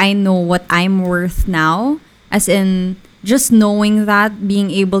 Kasi I know what I'm worth now. As in, just knowing that, being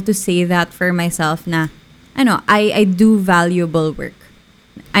able to say that for myself na, I do valuable work.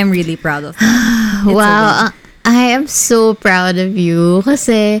 I'm really proud of that. Wow. I am so proud of you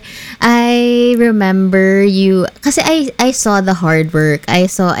kasi I remember you kasi I saw the hard work. I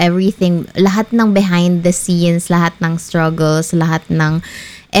saw everything, lahat ng behind the scenes, lahat ng struggles, lahat ng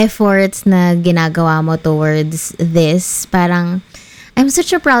efforts na ginagawa mo towards this. Parang I'm such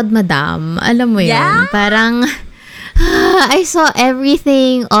a proud madam. Alam mo yun? Yeah? Parang I saw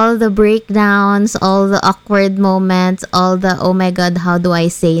everything, all the breakdowns, all the awkward moments, all the oh my God, how do I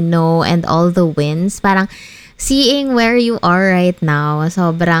say no, and all the wins. Parang seeing where you are right now,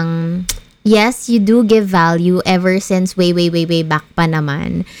 sobrang, yes, you do give value ever since way back pa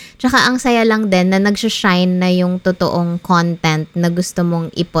naman. Tsaka ang saya lang din na nagsashine na yung totoong content na gusto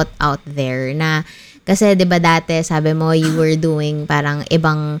mong i-put out there. Na, kasi 'di ba dati sabi mo you were doing parang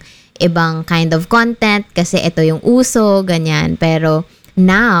ibang kind of content kasi ito yung uso, ganyan. Pero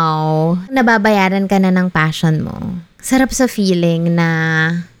now, nababayaran ka na ng passion mo. Sarap sa feeling na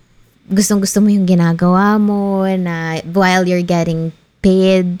gustong-gusto mo yung ginagawa mo, na while you're getting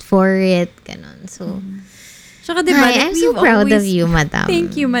paid for it, ganun. So, Tsaka diba, like, I'm so proud of you, madam.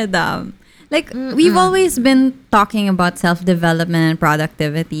 Thank you, madam. Like, we've always been talking about self-development and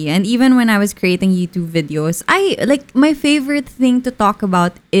productivity. And even when I was creating YouTube videos, my favorite thing to talk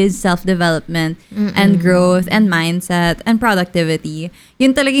about is self-development and growth and mindset and productivity.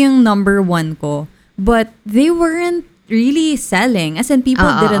 Yun talaga yung number one ko. But they weren't really selling. As in,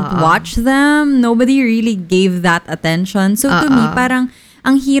 people didn't watch them. Nobody really gave that attention. So to me, parang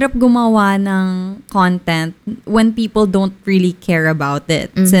ang hirap gumawa ng content when people don't really care about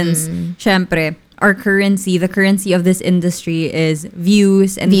it. Since, syempre, the currency of this industry is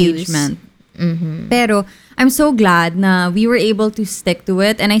views, engagement. Pero, I'm so glad na we were able to stick to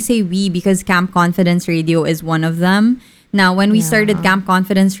it. And I say we because Camp Confidence Radio is one of them. Now, when we started Camp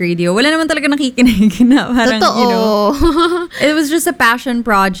Confidence Radio, wala naman talaga nakikinig na parang, it was just a passion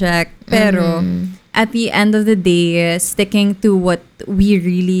project. Pero, at the end of the day, sticking to what we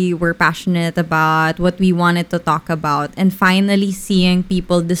really were passionate about, what we wanted to talk about, and finally seeing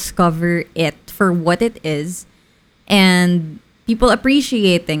people discover it for what it is, and people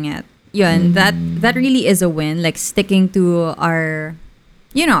appreciating it. Yun, that really is a win. Like sticking to our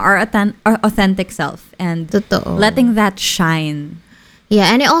authentic self and letting that shine.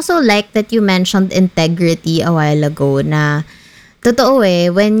 Yeah, and I also like that you mentioned integrity a while ago na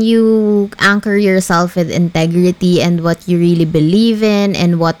totoo when you anchor yourself with integrity and what you really believe in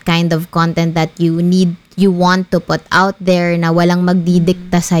and what kind of content that you want to put out there na walang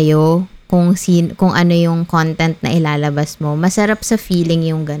magdidikta sa'yo kung ano yung content na ilalabas mo. Masarap sa feeling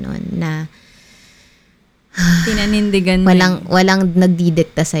yung ganun na Pinanindigan mo. Walang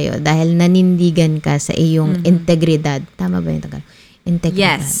nagdidikta sa'yo dahil nanindigan ka sa iyong integridad. Tama ba yung Tagalog?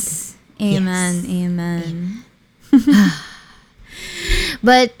 Integridad. Yes. Amen. Yes. Amen.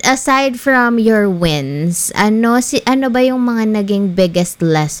 But aside from your wins, ano ba yung mga naging biggest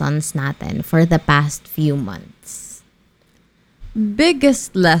lessons natin for the past few months?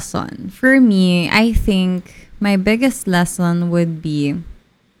 Biggest lesson for me, I think my biggest lesson would be,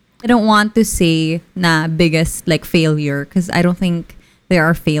 I don't want to say na biggest like failure because I don't think there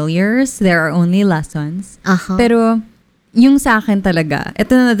are failures, there are only lessons. Uh-huh. Pero yung sa akin talaga,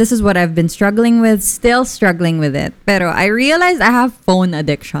 this is what I've been struggling with, still struggling with it. Pero I realized I have phone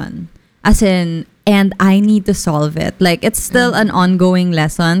addiction. As in, and I need to solve it. Like, it's still an ongoing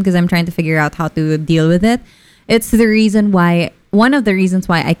lesson because I'm trying to figure out how to deal with it. It's one of the reasons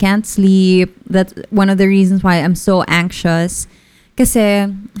why I can't sleep. That's one of the reasons why I'm so anxious. Kasi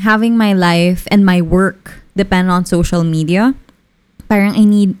having my life and my work depend on social media, parang I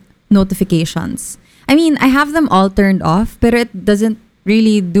need notifications. I mean, I have them all turned off, but it doesn't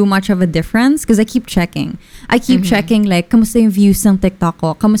really do much of a difference because I keep checking. I keep checking like, kamusta yung views ng TikTok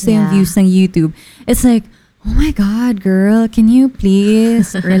ko? Kamusta yung views ng YouTube? It's like, oh my God, girl, can you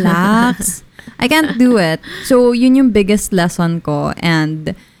please relax? I can't do it. So, yun yung biggest lesson ko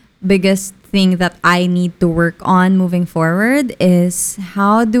and biggest thing that I need to work on moving forward is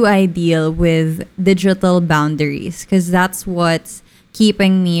how do I deal with digital boundaries? Because that's what's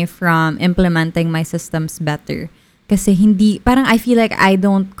keeping me from implementing my systems better. Kasi parang I feel like I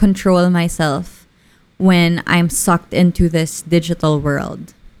don't control myself when I'm sucked into this digital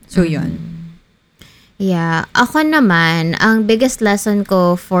world. So, yun. Yeah. Ako naman, ang biggest lesson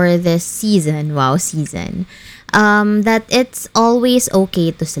ko for this season, that it's always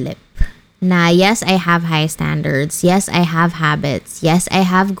okay to slip. Na yes, I have high standards. Yes, I have habits. Yes, I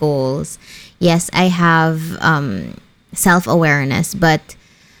have goals. Yes, I have self-awareness. But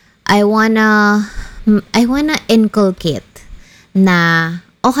I wanna inculcate na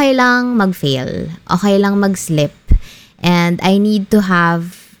okay lang mag-fail. Okay lang mag-slip. And I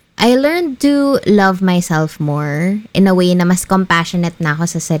learned to love myself more in a way na mas compassionate na ako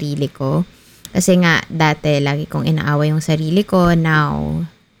sa sarili ko. Kasi nga, dati, lagi kong inaawa yung sarili ko. Now,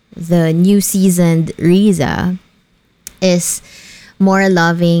 the new seasoned Riza is more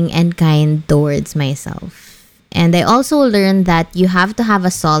loving and kind towards myself. And I also learned that you have to have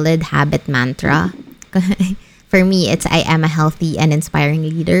a solid habit mantra. For me, it's I am a healthy and inspiring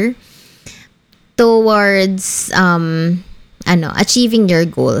leader towards achieving your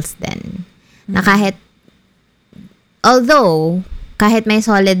goals then. Na kahit may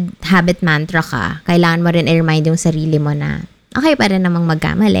solid habit mantra ka, kailangan mo rin i-remind yung sarili mo na okay pa rin namang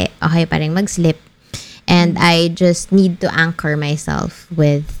magkamali, okay pa rin mag-slip. And I just need to anchor myself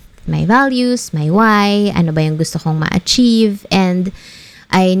with my values, my why, ano ba yung gusto kong ma-achieve, and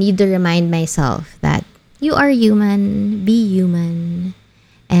I need to remind myself that you are human, be human.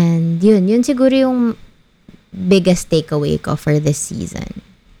 And yun siguro yung biggest takeaway ko for this season.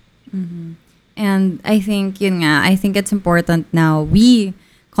 Mm-hmm. And I think it's important now we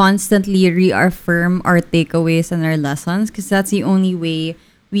constantly reaffirm our takeaways and our lessons because that's the only way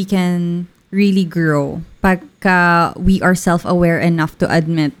we can really grow. Pagka we are self-aware enough to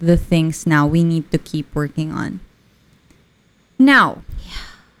admit the things now we need to keep working on. Now,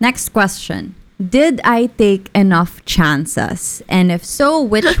 next question. Did I take enough chances? And if so,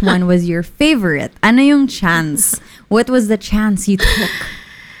 which one was your favorite? Ano yung chance? What was the chance you took?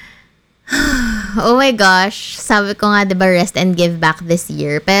 Oh my gosh. Sabi ko nga, diba, rest and give back this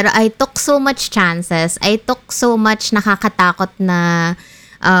year. Pero I took so much chances. I took so much nakakatakot na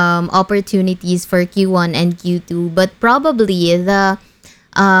opportunities for Q1 and Q2. But probably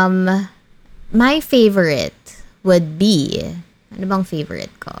my favorite would be, ano bang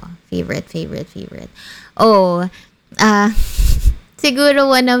favorite ko? Favorite. Oh,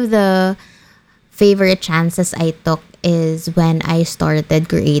 siguro one of the favorite chances I took is when I started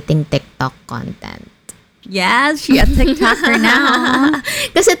creating TikTok content. Yes, she a TikToker now.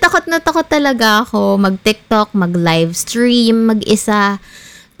 Kasi takot na takot talaga ako mag-TikTok, mag-live stream, mag-isa.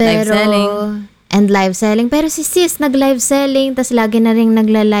 Live selling. And live selling. Pero si sis, nag-live selling, tas lagi na rin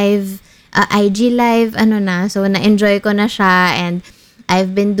nagla-live, IG live, so na-enjoy ko na siya, and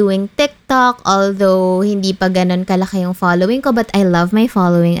I've been doing TikTok, although hindi pa ganun kalaki yung following ko, but I love my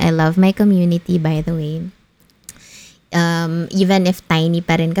following. I love my community, by the way. even if tiny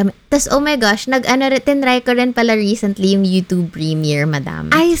pa rin kami. Tapos, oh my gosh, tinry ko rin pala recently yung YouTube Premiere,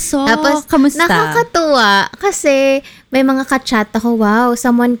 madam. I saw. Tapos, Kamusta? nakakatuwa kasi may mga ka-chat ako, wow,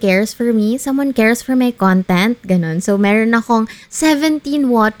 someone cares for me, someone cares for my content, ganun. So, meron akong 17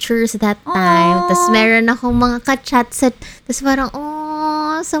 watchers that time. Tapos, meron akong mga ka-chat set. Tapos, parang,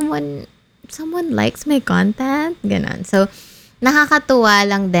 oh, someone likes my content, ganun. So, nakakatuwa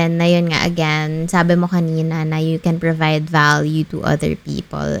lang din na yun nga, again, sabi mo kanina na you can provide value to other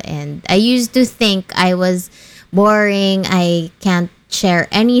people. And I used to think I was boring, I can't share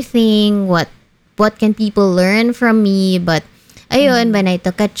anything, what can people learn from me? But ayun, when I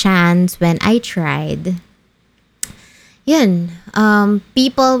took a chance, when I tried, yun,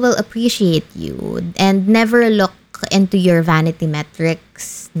 people will appreciate you and never look into your vanity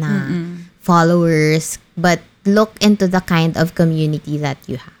metrics na followers, but look into the kind of community that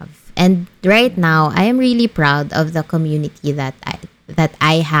you have. And right now, I am really proud of the community that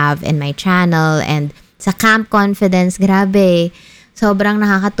I have in my channel. And sa Camp Confidence, grabe, sobrang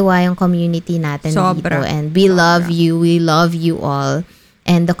nakakatuwa yung community natin dito. And we love you all.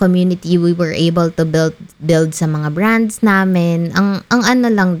 And the community we were able to build sa mga brands namin. Ang ano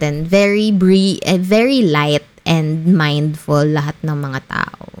lang din, very light and mindful lahat ng mga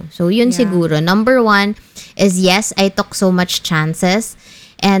tao. So, yun siguro. Number 1 is, yes, I took so much chances.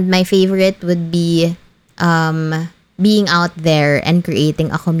 And my favorite would be being out there and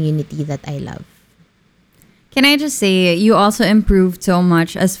creating a community that I love. Can I just say, you also improved so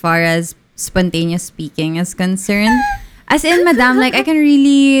much as far as spontaneous speaking is concerned. As in, madam, like, I can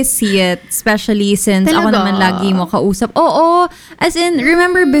really see it, especially since ako naman lagi mo kausap. Oo, as in,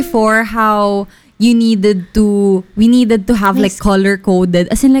 remember before how we needed to have like color-coded,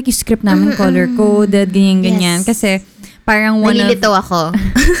 as in like yung script namin color-coded, ganyan. Kasi parang nalilito ako.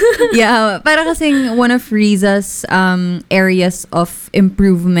 Yeah, para kasing one of Riza's areas of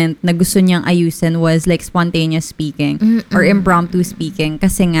improvement na gusto niyang ayusin was like spontaneous speaking or impromptu speaking.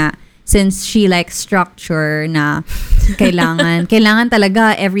 Kasi nga, since she likes structure na kailangan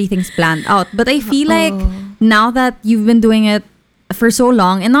talaga everything's planned out. But I feel like now that you've been doing it for so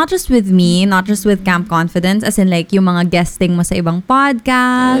long, and not just with me, not just with Camp Confidence, as in like yung mga guesting mo sa ibang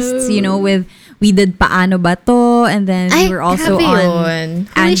podcasts, you know, we did Paano Ba To, and then we were also on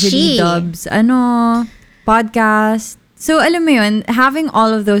Angeli Dub's podcast. So alam mo yun, having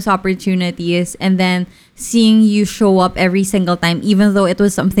all of those opportunities and then seeing you show up every single time, even though it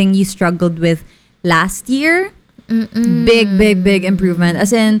was something you struggled with last year, big improvement.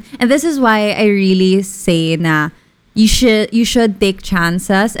 As in, and this is why I really say na you should take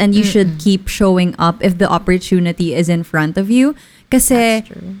chances and you should keep showing up if the opportunity is in front of you. Kasi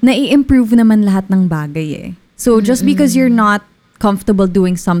nai-improve naman lahat ng bagay eh. So just because you're not comfortable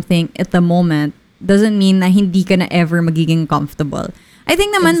doing something at the moment doesn't mean na hindi ka na ever magiging comfortable. I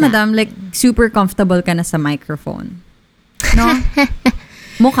think naman, madam, like super comfortable ka na sa microphone. No?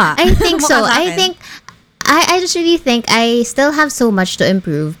 Mukha. I think so. I just really think I still have so much to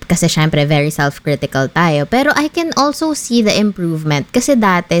improve kasi syempre very self-critical tayo. Pero I can also see the improvement kasi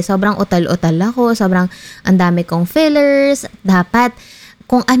dati sobrang utal-utal ako, sobrang ang dami kong fillers. Dapat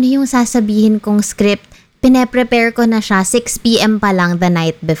kung ano yung sasabihin kong script, pine-prepare ko na siya 6 p.m. pa lang the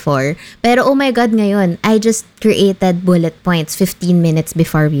night before. Pero oh my God, ngayon, I just created bullet points 15 minutes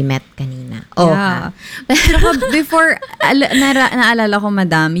before we met kanina. Oh, yeah. Before, naalala ko,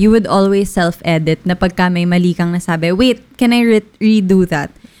 madam, you would always self-edit na pagka may mali kang nasabi, wait, can I redo that?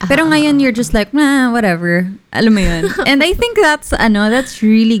 Pero ngayon, you're just like, nah, whatever. Alam mo yun. And I think that's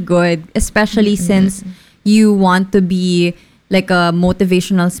really good, especially since you want to be like a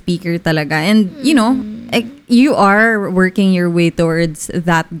motivational speaker talaga. And, you know, you are working your way towards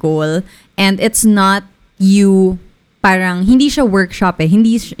that goal. And it's not you, parang, hindi siya workshop eh.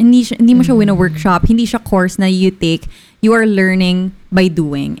 Hindi mo siya wina-workshop. Hindi siya course na you take. You are learning by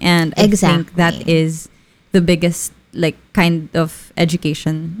doing. And I think that is the biggest, like, kind of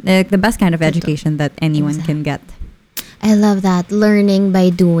education. Like, the best kind of education that anyone can get. I love that. Learning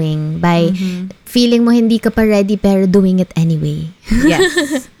by doing. By feeling mo hindi ka pa ready pero doing it anyway.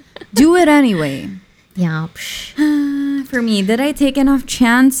 Yes. Do it anyway. Yeah. For me, did I take enough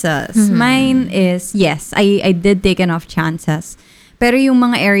chances? Mine is, yes, I did take enough chances. Pero yung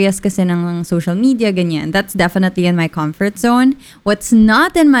mga areas kasi ng social media, ganyan, that's definitely in my comfort zone. What's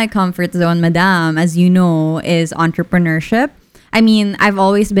not in my comfort zone, madam, as you know, is entrepreneurship. I mean, I've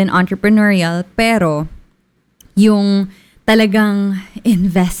always been entrepreneurial, pero yung talagang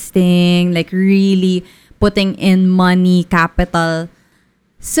investing, like really putting in money, capital.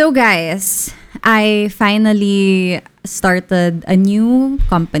 So guys, I finally started a new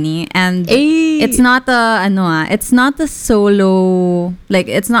company, and it's not a solo, like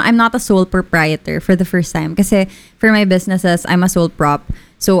I'm not a sole proprietor for the first time kasi for my businesses I'm a sole prop.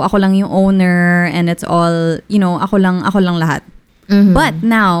 So ako lang yung owner, and it's all, ako lang lahat. But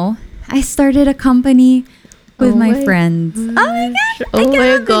now I started a company with my friends. Oh my gosh. I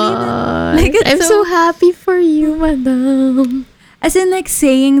cannot believe it. Like, it's I'm so happy for you, madam. As in, like,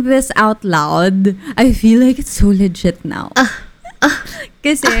 saying this out loud, I feel like it's so legit now.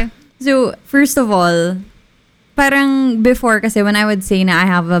 Kasi, so, first of all, parang before kasi when I would say na I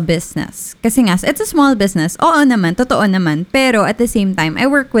have a business, kasi nga, it's a small business. Oo naman, totoo naman. Pero at the same time, I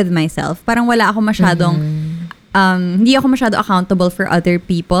work with myself. Parang wala ako masyadong, hindi ako masyado accountable for other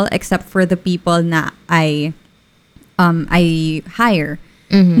people except for the people na I hire.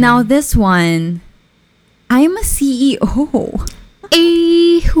 Now, this one, I'm a CEO.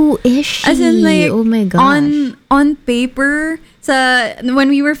 Who is she? As in, like, oh my gosh. on paper, when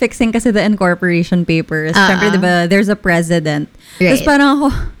we were fixing kasi the incorporation papers, syempre, diba, there's a president. Right. Tapos parang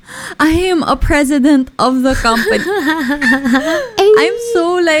ako, I am a president of the company. I'm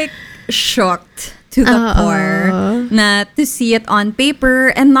so, like, shocked to the core na to see it on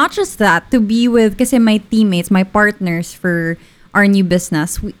paper, and not just that, to be with kasi my teammates, my partners for our new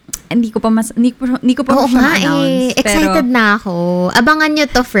business. Hindi ko pa Oo nga ma-announce. Excited na ako. Abangan nyo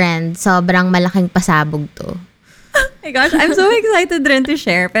to, friend. Sobrang malaking pasabog to. Oh my gosh, I'm so excited rin to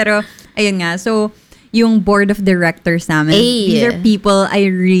share. Pero, ayun nga. So, yung board of directors namin, these are people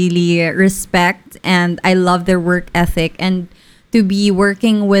I really respect, and I love their work ethic. And to be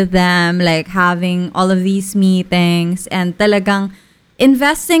working with them, like having all of these meetings, and talagang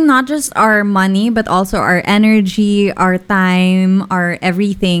investing not just our money, but also our energy, our time, our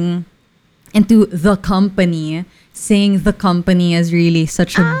everything into the company. Saying the company is really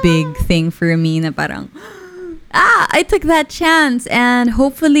such a big thing for me na parang, I took that chance, and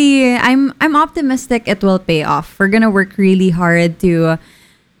hopefully I'm optimistic it will pay off. We're gonna work really hard to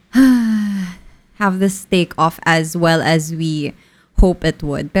have this take off as well as we hope it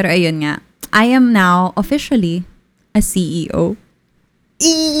would. Pero ayun nga, I am now officially a CEO.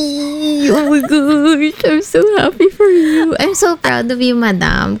 Oh my gosh, I'm so happy for you. I'm so proud of you,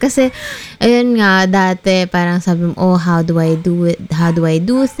 madam. Kasi, ayun nga, dati parang sabi mo, how do I do it? How do I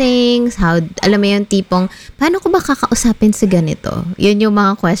do things? Alam mo yung tipong, paano ko ba kakausapin sa ganito? Yun yung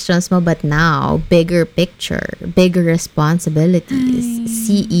mga questions mo. But now, bigger picture, bigger responsibilities,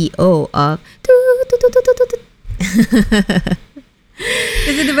 CEO of...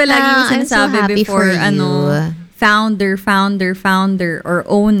 Kasi diba lagi mo sinasabi so before, founder or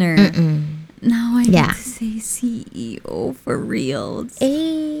owner. Now I get to say CEO for reals.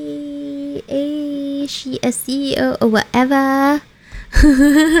 She a CEO or whatever.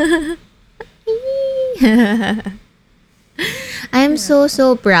 I'm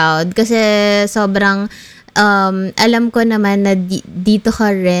so proud kasi sobrang alam ko naman na dito ka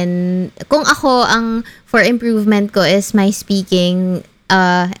rin. Kung ako, ang for improvement ko is my speaking.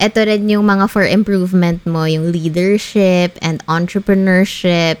 Eto rin yung mga for improvement mo, yung leadership and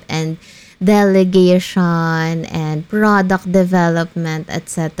entrepreneurship and delegation and product development,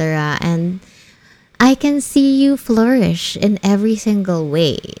 etc. And I can see you flourish in every single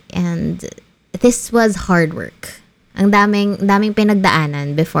way. And this was hard work. Ang daming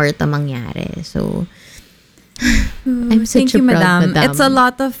pinagdaanan before ito mangyari. So, I'm such Thank you, a proud madam. It's a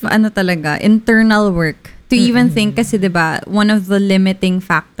lot of internal work. To even think, kasi diba, one of the limiting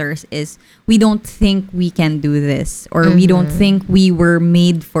factors is we don't think we can do this, or we don't think we were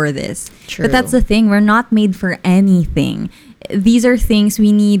made for this. True. But that's the thing, we're not made for anything. These are things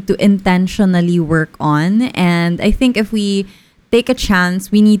we need to intentionally work on, and I think if we take a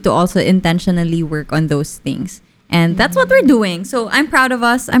chance, we need to also intentionally work on those things. And that's what we're doing. So I'm proud of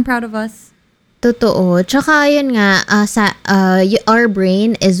us. Totoo. Tsaka yun nga, our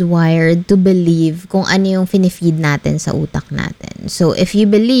brain is wired to believe kung ano yung finifeed natin sa utak natin. So if you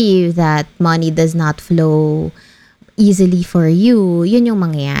believe that money does not flow easily for you, yun yung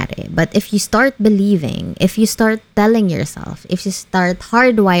mangyayari. But if you start believing, if you start telling yourself, if you start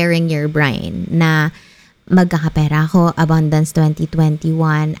hardwiring your brain na magkakapera ako, abundance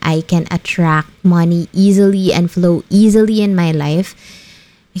 2021, I can attract money easily and flow easily in my life,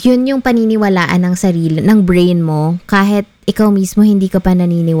 yun yung paniniwalaan ng sarili, ng brain mo, kahit ikaw mismo hindi ka pa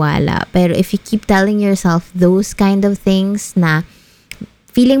naniniwala. Pero if you keep telling yourself those kind of things na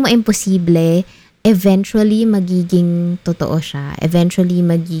feeling mo imposible, eventually magiging totoo siya. Eventually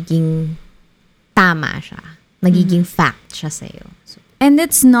magiging tama siya. Magiging fact siya sa'yo. So, and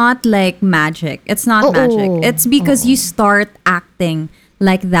it's not like magic. It's not magic. It's because you start acting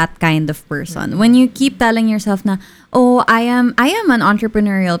like that kind of person. When you keep telling yourself na, oh, I am an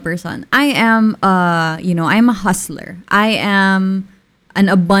entrepreneurial person. I am I'm a hustler. I am an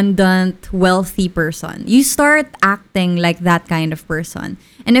abundant, wealthy person. You start acting like that kind of person.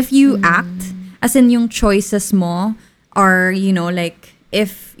 And if you act, as in yung choices mo are, like,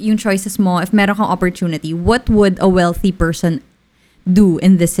 if meron kang opportunity, what would a wealthy person do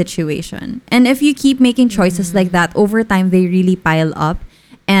in this situation? And if you keep making choices like that, over time, they really pile up.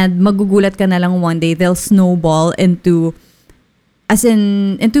 And magugulat ka na lang one day, they'll snowball into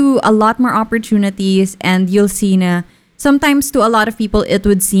a lot more opportunities, and you'll see na sometimes to a lot of people, it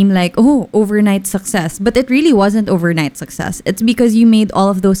would seem like, oh, overnight success. But it really wasn't overnight success. It's because you made all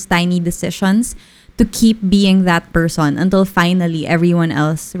of those tiny decisions to keep being that person until finally everyone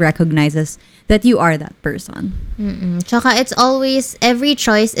else recognizes that you are that person. Tsaka it's always, every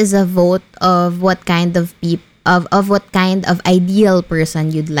choice is a vote of what kind of of what kind of ideal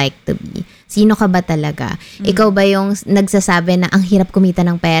person you'd like to be. Sino ka ba talaga? Ikaw ba yung nagsasabi na ang hirap kumita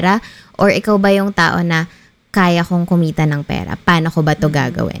ng pera? Or ikaw ba yung tao na kaya kong kumita ng pera? Paano ko ba to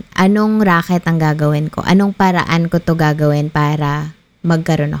gagawin? Anong racket ang gagawin ko? Anong paraan ko to gagawin para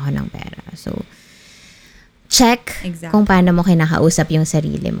magkaroon ako ng pera? So, check kung paano mo kinakausap yung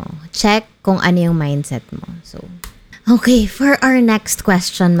sarili mo. Check kung ano yung mindset mo. So, okay, for our next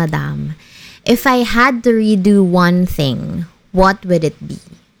question, madam. If I had to redo one thing, what would it be?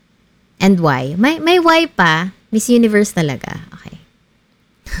 And why? May why pa. Miss Universe talaga. Okay.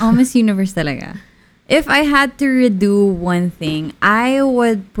 Oh, Miss Universe talaga. If I had to redo one thing, I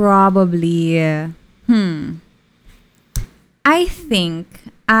would probably... I think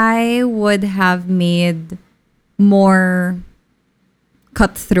I would have made more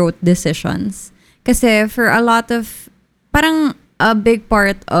cutthroat decisions. Kasi for a lot of... Parang a big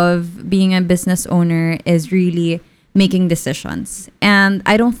part of being a business owner is really making decisions. And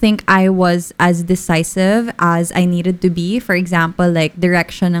I don't think I was as decisive as I needed to be. For example, like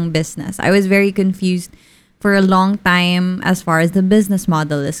direction ng business. I was very confused for a long time as far as the business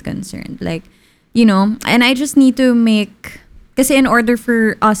model is concerned. Like, and I just need to make... Kasi in order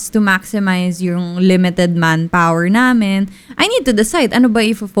for us to maximize yung limited manpower namin, I need to decide ano ba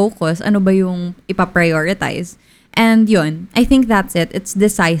i-focus, ano ba yung ipa-prioritize. And yun, I think that's it. It's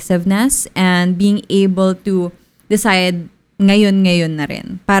decisiveness and being able to decide ngayon na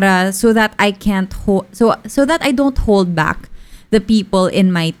rin. Para so that I can't so that I don't hold back the people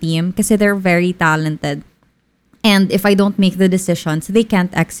in my team kasi they're very talented. And if I don't make the decisions, they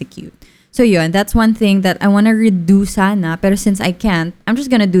can't execute. So yun, that's one thing that I want to redo sana. Pero since I can't, I'm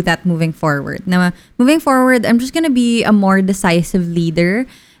just gonna do that moving forward. Now, moving forward, I'm just gonna be a more decisive leader.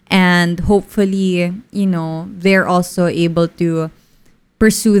 And hopefully, they're also able to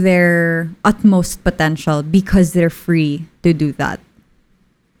pursue their utmost potential because they're free to do that.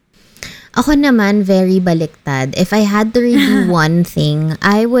 Ako naman, very baliktad. If I had to redo one thing,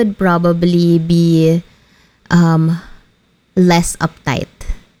 I would probably be less uptight.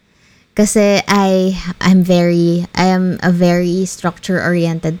 Kasi I am a very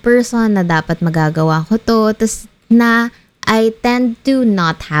structure-oriented person na dapat magagawa ko to. Tapos I tend to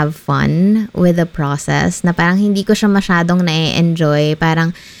not have fun with the process, na parang hindi ko siya masyadong na-enjoy.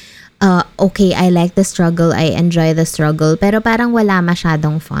 Parang, okay, I like the struggle, I enjoy the struggle, pero parang wala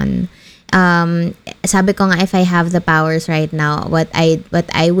masyadong fun. Sabi ko nga, if I have the powers right now, what I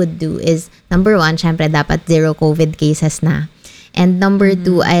would do is, number one, syempre dapat 0 COVID cases na. And number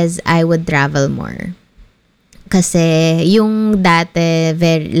two is I would travel more. Kasi yung dati,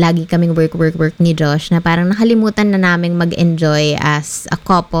 lagi kaming work ni Josh na parang nakalimutan na naming mag-enjoy as a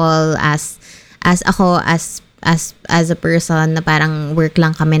couple, as a person na parang work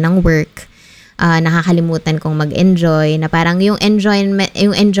lang kami ng work. Nakakalimutan kong mag-enjoy na parang yung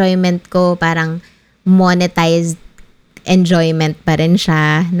enjoyment ko parang monetized enjoyment pa rin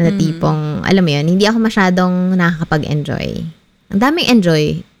siya na tipong, alam mo yun, hindi ako masyadong nakakapag-enjoy. Ang daming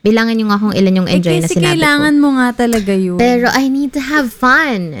enjoy. Bilangin nyo nga kung ilan yung enjoy na sinabi ko. Kailangan mo nga talaga yun. Pero I need to have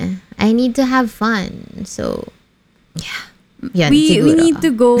fun. So, yeah. Yan, we need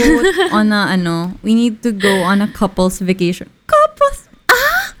to go on a couples vacation. Couples?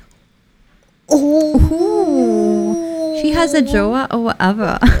 Oh. She has a jowa or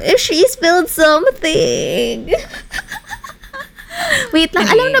whatever. She spilled something. Wait lang,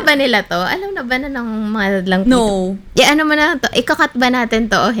 alam na ba nila to? Alam na ba na ng mga lang dito? No. Ano mo na to? Ikakat ba natin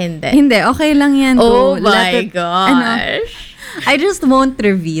to o hindi? Hindi, okay lang yan. Oh my gosh. I just won't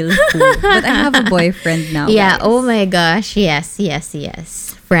reveal who. But I have a boyfriend now. Yeah, guys. oh my gosh. Yes.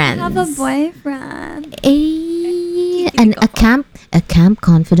 Friends. I have a boyfriend. A camp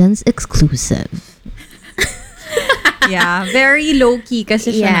confidence exclusive. Yeah, very low-key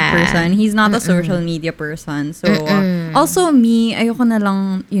kasi siya na Yeah. person. He's not a social media person. So, also me, ayoko na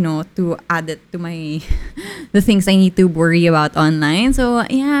lang, to add it to my, the things I need to worry about online. So,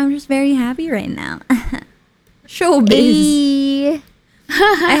 yeah, I'm just very happy right now. Showbiz. A,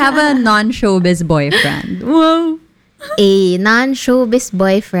 I have a non-showbiz boyfriend. Whoa. a non-showbiz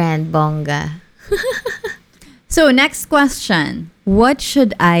boyfriend, bongga. So, next question. What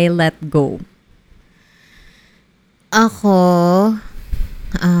should I let go? Ako,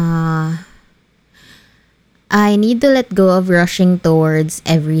 I need to let go of rushing towards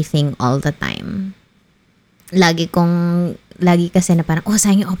everything all the time. Lagi kasi na parang,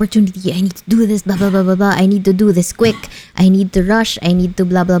 sayang yung opportunity. I need to do this, blah, blah, blah, blah, blah. I need to do this quick. I need to rush. I need to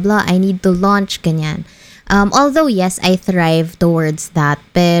blah, blah, blah. I need to launch, ganyan. Although, yes, I thrive towards that.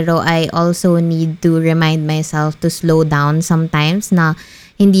 Pero I also need to remind myself to slow down sometimes na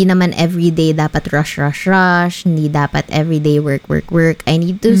hindi naman everyday dapat rush, rush, rush. Hindi dapat everyday work, work, work. I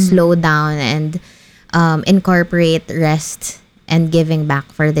need to slow down and incorporate rest and giving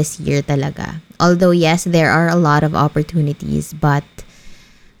back for this year talaga. Although, yes, there are a lot of opportunities, but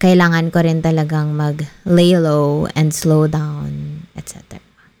kailangan ko rin talagang mag-lay low and slow down, etc.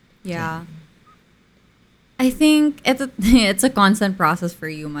 Yeah. I think it's a constant process for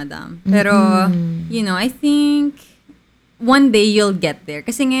you, madam. Pero, I think one day you'll get there.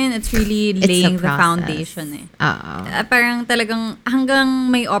 Kasi ngayon, it's really laying the foundation eh. Parang talagang hanggang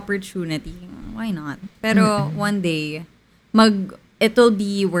may opportunity, why not? Pero one day, it'll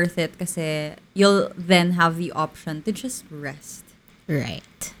be worth it kasi you'll then have the option to just rest.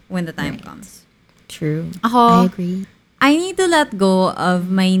 Right. When the time comes. True. Ako, I agree. I need to let go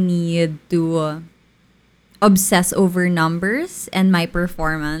of my need to obsess over numbers and my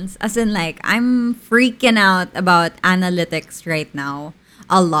performance. As in, I'm freaking out about analytics right now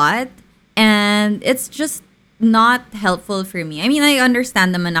a lot. And it's just not helpful for me. I mean, I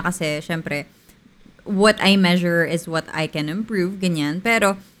understand naman na kasi, syempre, what I measure is what I can improve, ganyan.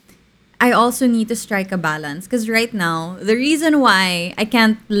 Pero, I also need to strike a balance. Because right now, the reason why I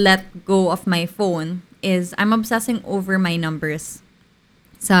can't let go of my phone is I'm obsessing over my numbers.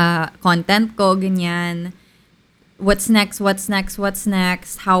 Sa content ko, ganyan. What's next?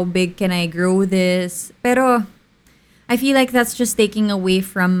 How big can I grow this? Pero, I feel like that's just taking away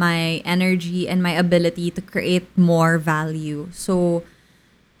from my energy and my ability to create more value. So,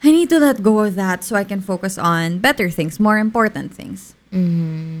 I need to let go of that so I can focus on better things, more important things.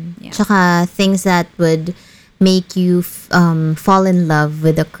 Yeah. Tsaka things that would make you fall in love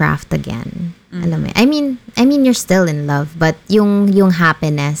with the craft again. Alam mo, I mean you're still in love, but yung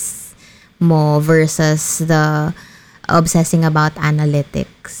happiness mo versus the obsessing about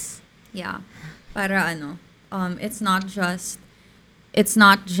analytics. Yeah. Para it's not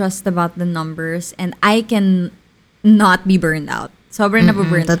just about the numbers, and I can not be burned out. Sobrang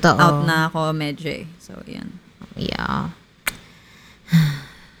nababurnt totoo. out na ako medyo. So, yan. Yeah.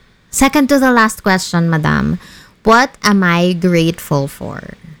 Second to the last question, madam. What am I grateful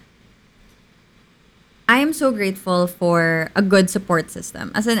for? I am so grateful for a good support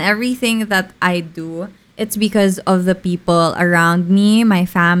system. As in, everything that I do, it's because of the people around me, my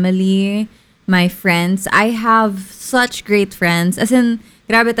family, my friends. I have such great friends. As in,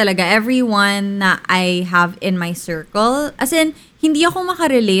 grabe talaga, everyone na I have in my circle. As in, hindi ako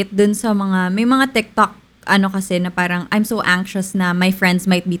makarelate dun sa may mga TikTok, kasi na parang I'm so anxious na my friends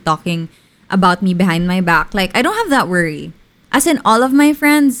might be talking about me behind my back. I don't have that worry. As in, all of my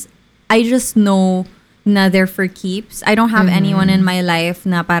friends, I just know na they're for keeps. I don't have anyone in my life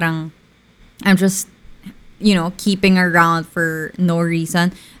na parang I'm just, keeping around for no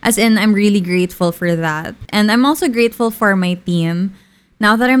reason. As in, I'm really grateful for that. And I'm also grateful for my team.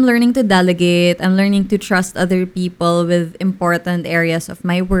 Now that I'm learning to delegate, I'm learning to trust other people with important areas of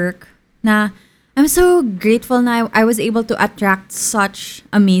my work. Na I'm so grateful na I was able to attract such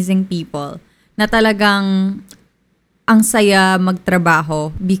amazing people. Na talagang ang saya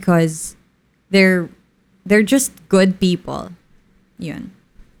magtrabaho because they're just good people. Yun.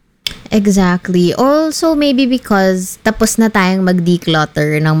 Exactly. Also, maybe because tapos na tayong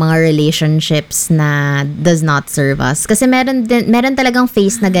mag-declutter ng mga relationships na does not serve us. Kasi meron talagang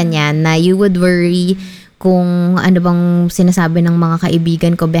phase na ganyan na you would worry kung ano bang sinasabi ng mga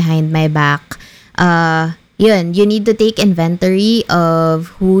kaibigan ko behind my back. Yun, you need to take inventory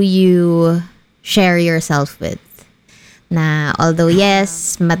of who you share yourself with. Na although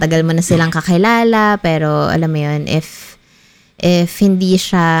yes, matagal mo na silang kakilala, pero alam mo yun, if hindi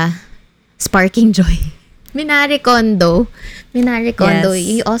siya sparking joy. Minari kondo. Yes.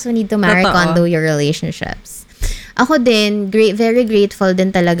 You also need to marry Totoo. kondo your relationships. Ako din, very grateful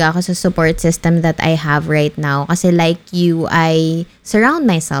din talaga ako sa support system that I have right now. Kasi like you, I surround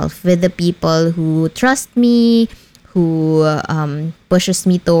myself with the people who trust me, who pushes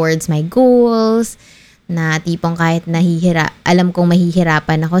me towards my goals, na tipong kahit alam kong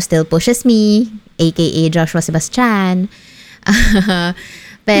mahihirapan ako, still pushes me, aka Joshua Sebastian.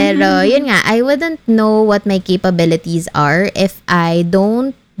 Pero yun nga, I wouldn't know what my capabilities are if I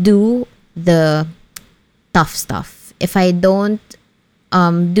don't do the tough stuff. If I don't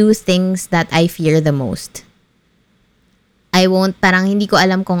do things that I fear the most. Parang hindi ko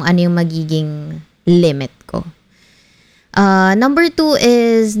alam kung ano yung magiging limit ko. Number 2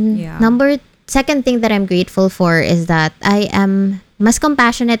 is, second thing that I'm grateful for is that I am mas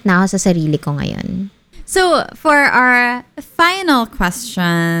compassionate na ako sa sarili ko ngayon. So, for our final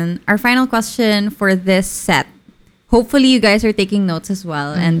question for this set, hopefully you guys are taking notes as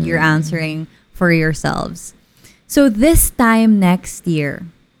well and you're answering for yourselves. So, this time next year,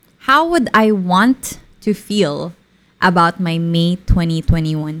 how would I want to feel about my May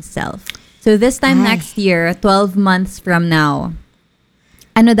 2021 self? So, this time next year, 12 months from now,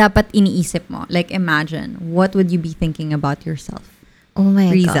 ano dapat iniisip mo? Like, imagine, what would you be thinking about yourself? Oh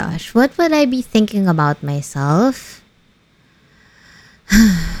my Riza. gosh. What would I be thinking about myself?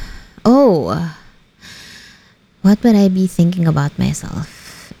 What would I be thinking about myself?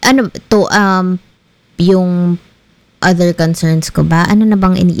 Yung other concerns ko ba? Ano na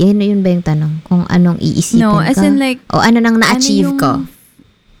bang yun ba yung tanong? Kung anong iisipin ko? No, as in like, o ano nang na-achieve ko?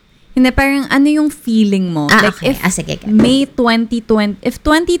 Hindi, parang ano yung feeling mo? Like, okay. if Sige. May 2020, if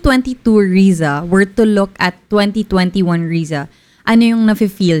 2022 Riza were to look at 2021 Riza, ano yung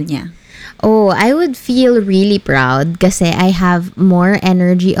nafe-feel niya? Oh, I would feel really proud kasi I have more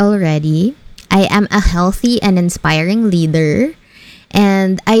energy already. I am a healthy and inspiring leader.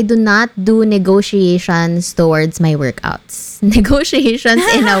 And I do not do negotiations towards my workouts. Negotiations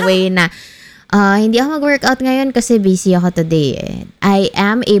in a way na, hindi ako mag-workout ngayon kasi busy ako today. I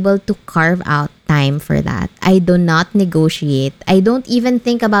am able to carve out time for that. I do not negotiate. I don't even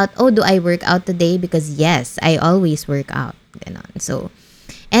think about, do I work out today? Because yes, I always work out. Ganon. So,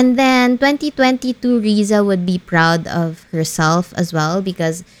 and then 2022 Riza would be proud of herself as well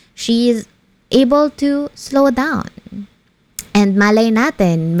because she is able to slow down. And malay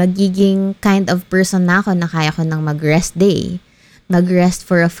natin, magiging kind of person na ako na kaya ko ng mag-rest day. Mag-rest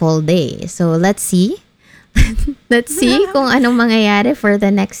for a full day. So, let's see. Let's see kung anong mangyayari for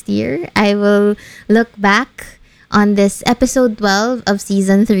the next year. I will look back on this episode 12 of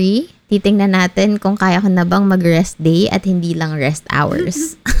season 3. Titingnan natin kung kaya ko na bang mag-rest day at hindi lang rest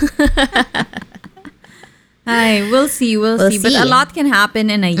hours. Ay, we'll see. But a lot can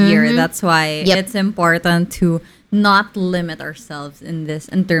happen in a year. That's why it's important to not limit ourselves in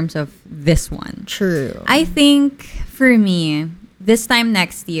terms of this one. True. I think for me, this time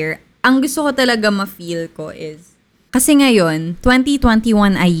next year, ang gusto ko talaga ma-feel ko is, kasi ngayon,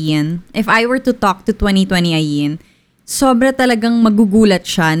 2021 Ayin, if I were to talk to 2020 Ayin, sobra talagang magugulat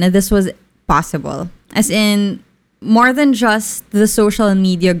siya na this was possible. As in, more than just the social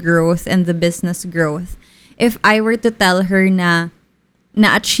media growth and the business growth, if I were to tell her na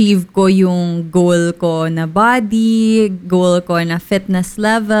na-achieve ko yung goal ko na body, goal ko na fitness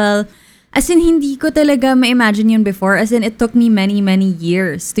level. As in, hindi ko talaga ma-imagine yun before. As in, it took me many, many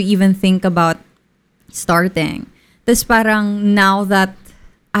years to even think about starting. Tapos parang now that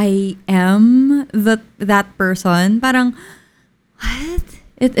I am that person, parang, what?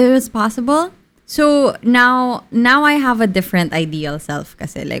 It was possible? So, now I have a different ideal self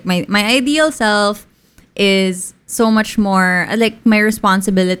kasi. Like, my ideal self is so much more, like my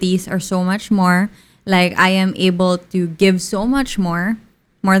responsibilities are so much more. Like I am able to give so much more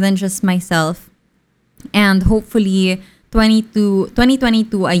than just myself. And hopefully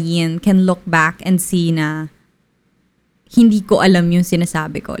 2022 Ayin can look back and see na hindi ko alam yung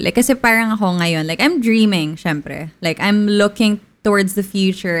sinasabi ko. Like kasi parang ako ngayon, like I'm dreaming, syempre. Like I'm looking towards the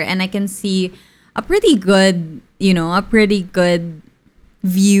future and I can see a pretty good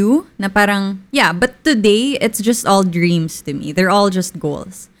view na parang, but today, it's just all dreams to me. They're all just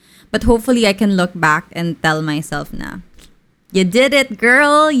goals. But hopefully, I can look back and tell myself na, you did it,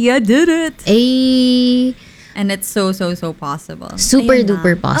 girl! You did it! Ay, And it's so possible. super Ayun na.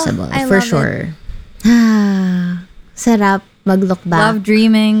 duper possible, I for love sure. Sarap mag-look back. Love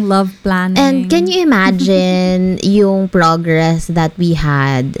dreaming, love planning. And can you imagine yung progress that we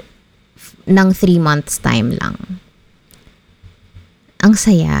had ng 3 months time lang? Ang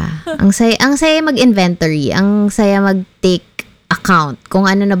saya. Ang saya mag-inventory. Ang saya mag-take account. Kung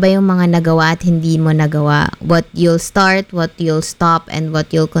ano na ba yung mga nagawa at hindi mo nagawa. What you'll start, what you'll stop, and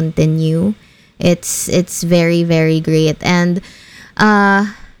what you'll continue. It's very, very great. And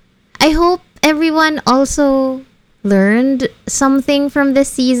I hope everyone also learned something from this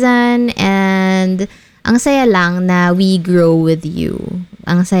season, and ang saya lang na we grow with you.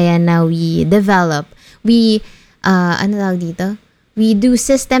 Ang saya na we develop. We, ano tawag dito? We do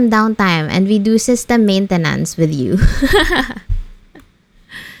system downtime and we do system maintenance with you.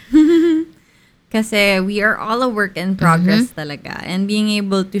 Kasi we are all a work in progress talaga. And being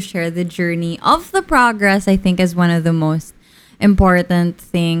able to share the journey of the progress, I think, is one of the most important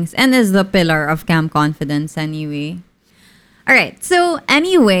things and is the pillar of Camp Confidence anyway. All right. So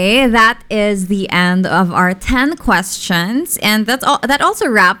anyway, that is the end of our 10 questions. And that's all. That also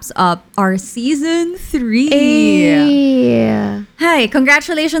wraps up our season 3. Yeah. Hi,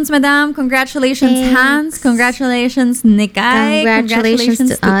 congratulations, Madam. Congratulations, Thanks. Hans. Congratulations, Nikay.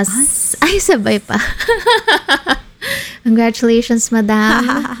 Congratulations to us. Ay, sabay pa. Congratulations,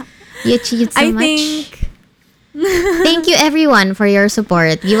 Madam. You achieved so I much. think... Thank you, everyone, for your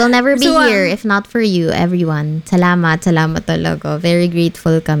support. We will never be here if not for you, everyone. Salamat talaga. Very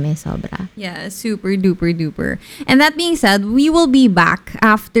grateful kami, sobra. Yeah, super duper duper. And that being said, we will be back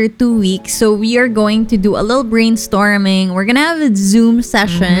after 2 weeks. So we are going to do a little brainstorming. We're going to have a Zoom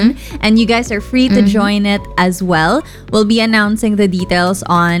session and you guys are free to join it as well. We'll be announcing the details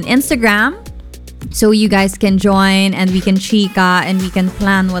on Instagram. So you guys can join and we can chika and we can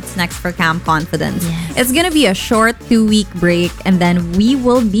plan what's next for Camp Confidence. Yes. It's going to be a short 2-week break and then we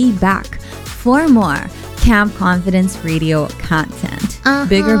will be back for more Camp Confidence radio content.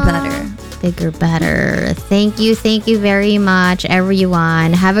 Bigger, better. Bigger, better. Thank you very much,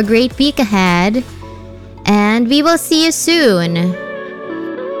 everyone. Have a great week ahead. And we will see you soon.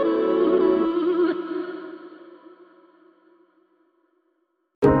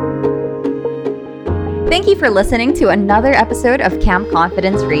 Thank you for listening to another episode of Camp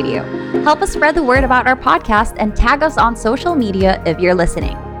Confidence Radio. Help us spread the word about our podcast and tag us on social media if you're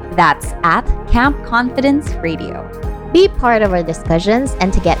listening. That's at Camp Confidence Radio. Be part of our discussions,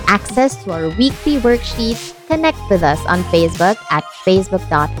 and to get access to our weekly worksheets, connect with us on Facebook at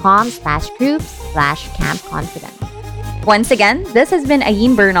facebook.com/groups/campconfidence. Once again, this has been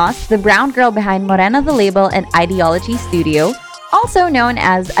Ayin Bernos, the brown girl behind Morena the Label and Ideology Studio, also known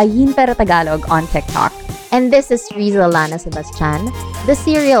as Ayin Pero Tagalog on TikTok. And this is Riza Lana Sebastian, the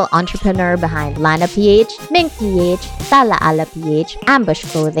serial entrepreneur behind Lana PH, Mink PH, Tala Ala PH, Ambush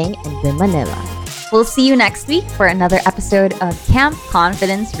Clothing, and Vim Manila. We'll see you next week for another episode of Camp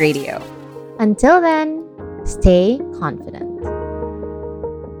Confidence Radio. Until then, stay confident.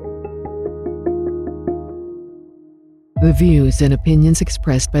 The views and opinions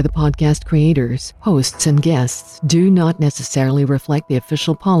expressed by the podcast creators, hosts, and guests do not necessarily reflect the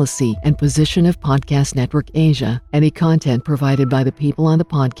official policy and position of Podcast Network Asia. Any content provided by the people on the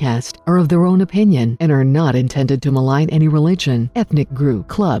podcast are of their own opinion and are not intended to malign any religion, ethnic group,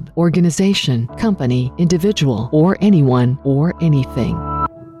 club, organization, company, individual, or anyone or anything.